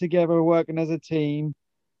get them together working as a team.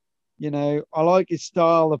 I like his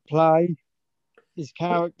style of play, his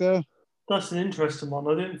character. That's an interesting one.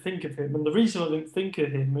 I didn't think of him. And the reason I didn't think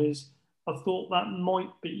of him is I thought that might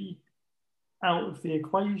be out of the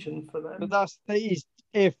equation for them. But that's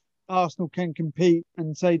if Arsenal can compete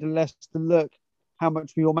and say to Leicester, look, how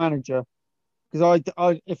much for your manager? Because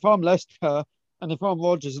if I'm Leicester and if I'm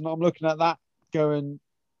Rodgers and I'm looking at that going,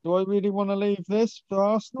 do I really want to leave this for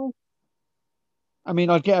Arsenal? I mean,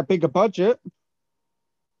 I'd get a bigger budget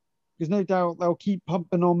because no doubt they'll keep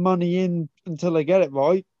pumping on money in until they get it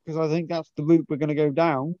right, because I think that's the route we're going to go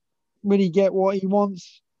down. Will he get what he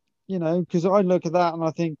wants? Because I look at that and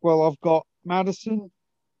I think, well, I've got Maddison,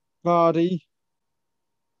 Vardy,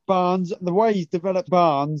 Barnes. The way he's developed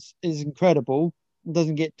Barnes is incredible. It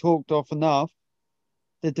doesn't get talked off enough.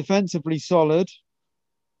 They're defensively solid.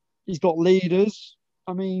 He's got leaders.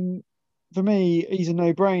 I mean, for me, he's a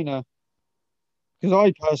no-brainer. Because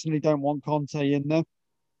I personally don't want Conte in there.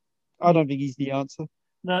 I don't think he's the answer.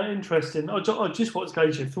 No, interesting. I just want to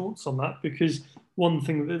gauge your thoughts on that, because one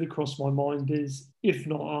thing that did cross my mind is, if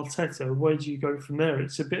not Arteta, where do you go from there?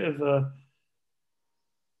 It's a bit of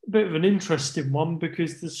an interesting one,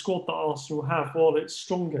 because the squad that Arsenal have, while it's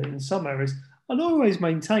stronger in some areas, I'd always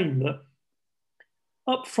maintain that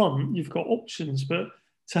up front you've got options, but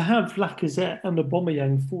to have Lacazette and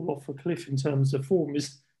Aubameyang fall off a cliff in terms of form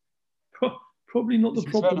is probably not the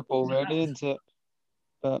problem. Incredible, really, isn't it?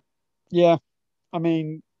 But yeah, I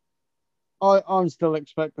mean, I'm still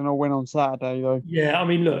expecting a win on Saturday, though. Yeah, I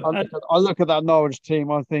mean, look, I look at that Norwich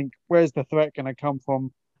team. I think, where's the threat going to come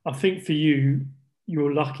from? I think for you,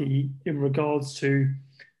 you're lucky in regards to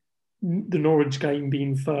the Norwich game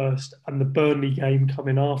being first and the Burnley game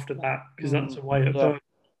coming after that, because that's away at Burnley.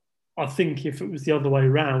 I think if it was the other way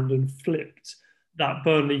around and flipped, that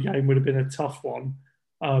Burnley game would have been a tough one.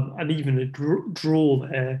 And even a draw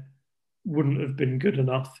there wouldn't have been good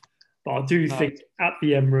enough. But I do think at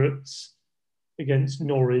the Emirates against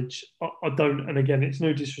Norwich, I don't, and again, it's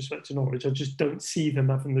no disrespect to Norwich, I just don't see them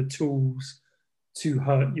having the tools to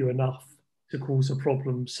hurt you enough to cause a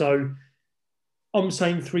problem. So I'm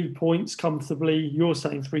saying 3 points comfortably. You're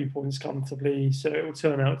saying 3 points comfortably. So it will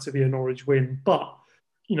turn out to be a Norwich win. But,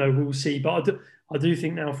 we'll see. But I do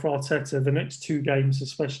think now for Arteta, the next two games,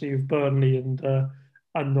 especially with Burnley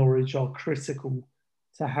and Norwich, are critical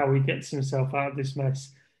to how he gets himself out of this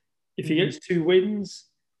mess. If he gets 2 wins,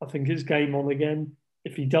 I think it's game on again.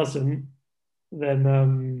 If he doesn't,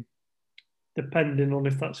 then depending on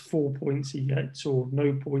if that's 4 points he gets or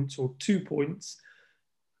no points or 2 points,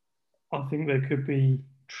 I think there could be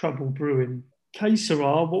trouble brewing. Que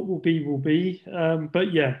sera, what will be, will be.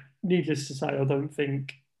 But yeah, needless to say, I don't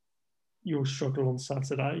think you'll struggle on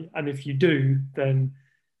Saturday. And if you do, then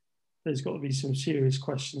there's got to be some serious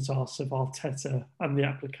questions asked of Arteta and the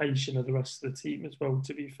application of the rest of the team as well,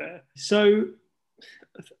 to be fair. So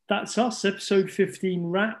that's us, episode 15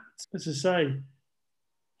 wrapped. As I say,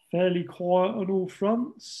 fairly quiet on all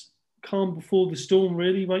fronts. Calm before the storm,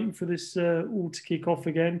 really, waiting for this all to kick off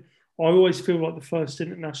again. I always feel like the first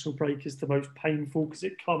international break is the most painful because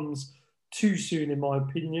it comes too soon, in my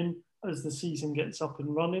opinion, as the season gets up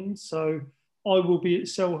and running. So I will be at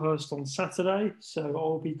Selhurst on Saturday, so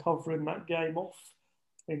I'll be covering that game off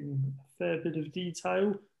in a fair bit of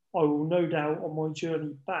detail. I will no doubt on my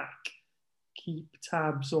journey back keep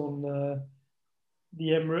tabs on the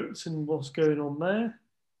Emirates and what's going on there.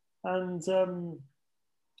 And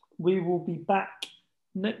we will be back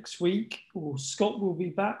next week, or Scott will be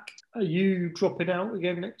back. Are you dropping out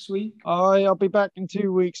again next week? I'll be back in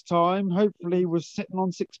 2 weeks' time. Hopefully we're sitting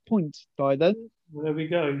on 6 points by then. There we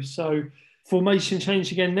go. So formation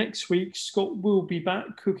change again next week. Scott will be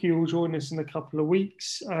back. Cookie will join us in a couple of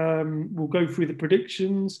weeks. We'll go through the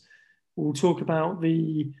predictions. We'll talk about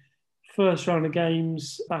the first round of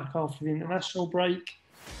games back after the international break.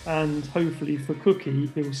 and hopefully for Cookie,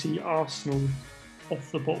 he'll see Arsenal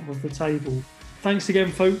off the bottom of the table. Thanks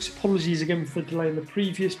again, folks. Apologies again for delaying the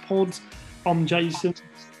previous pod. I'm Jason,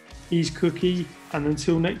 he's Cookie, and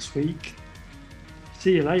until next week,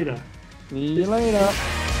 see you later. See you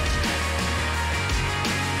later.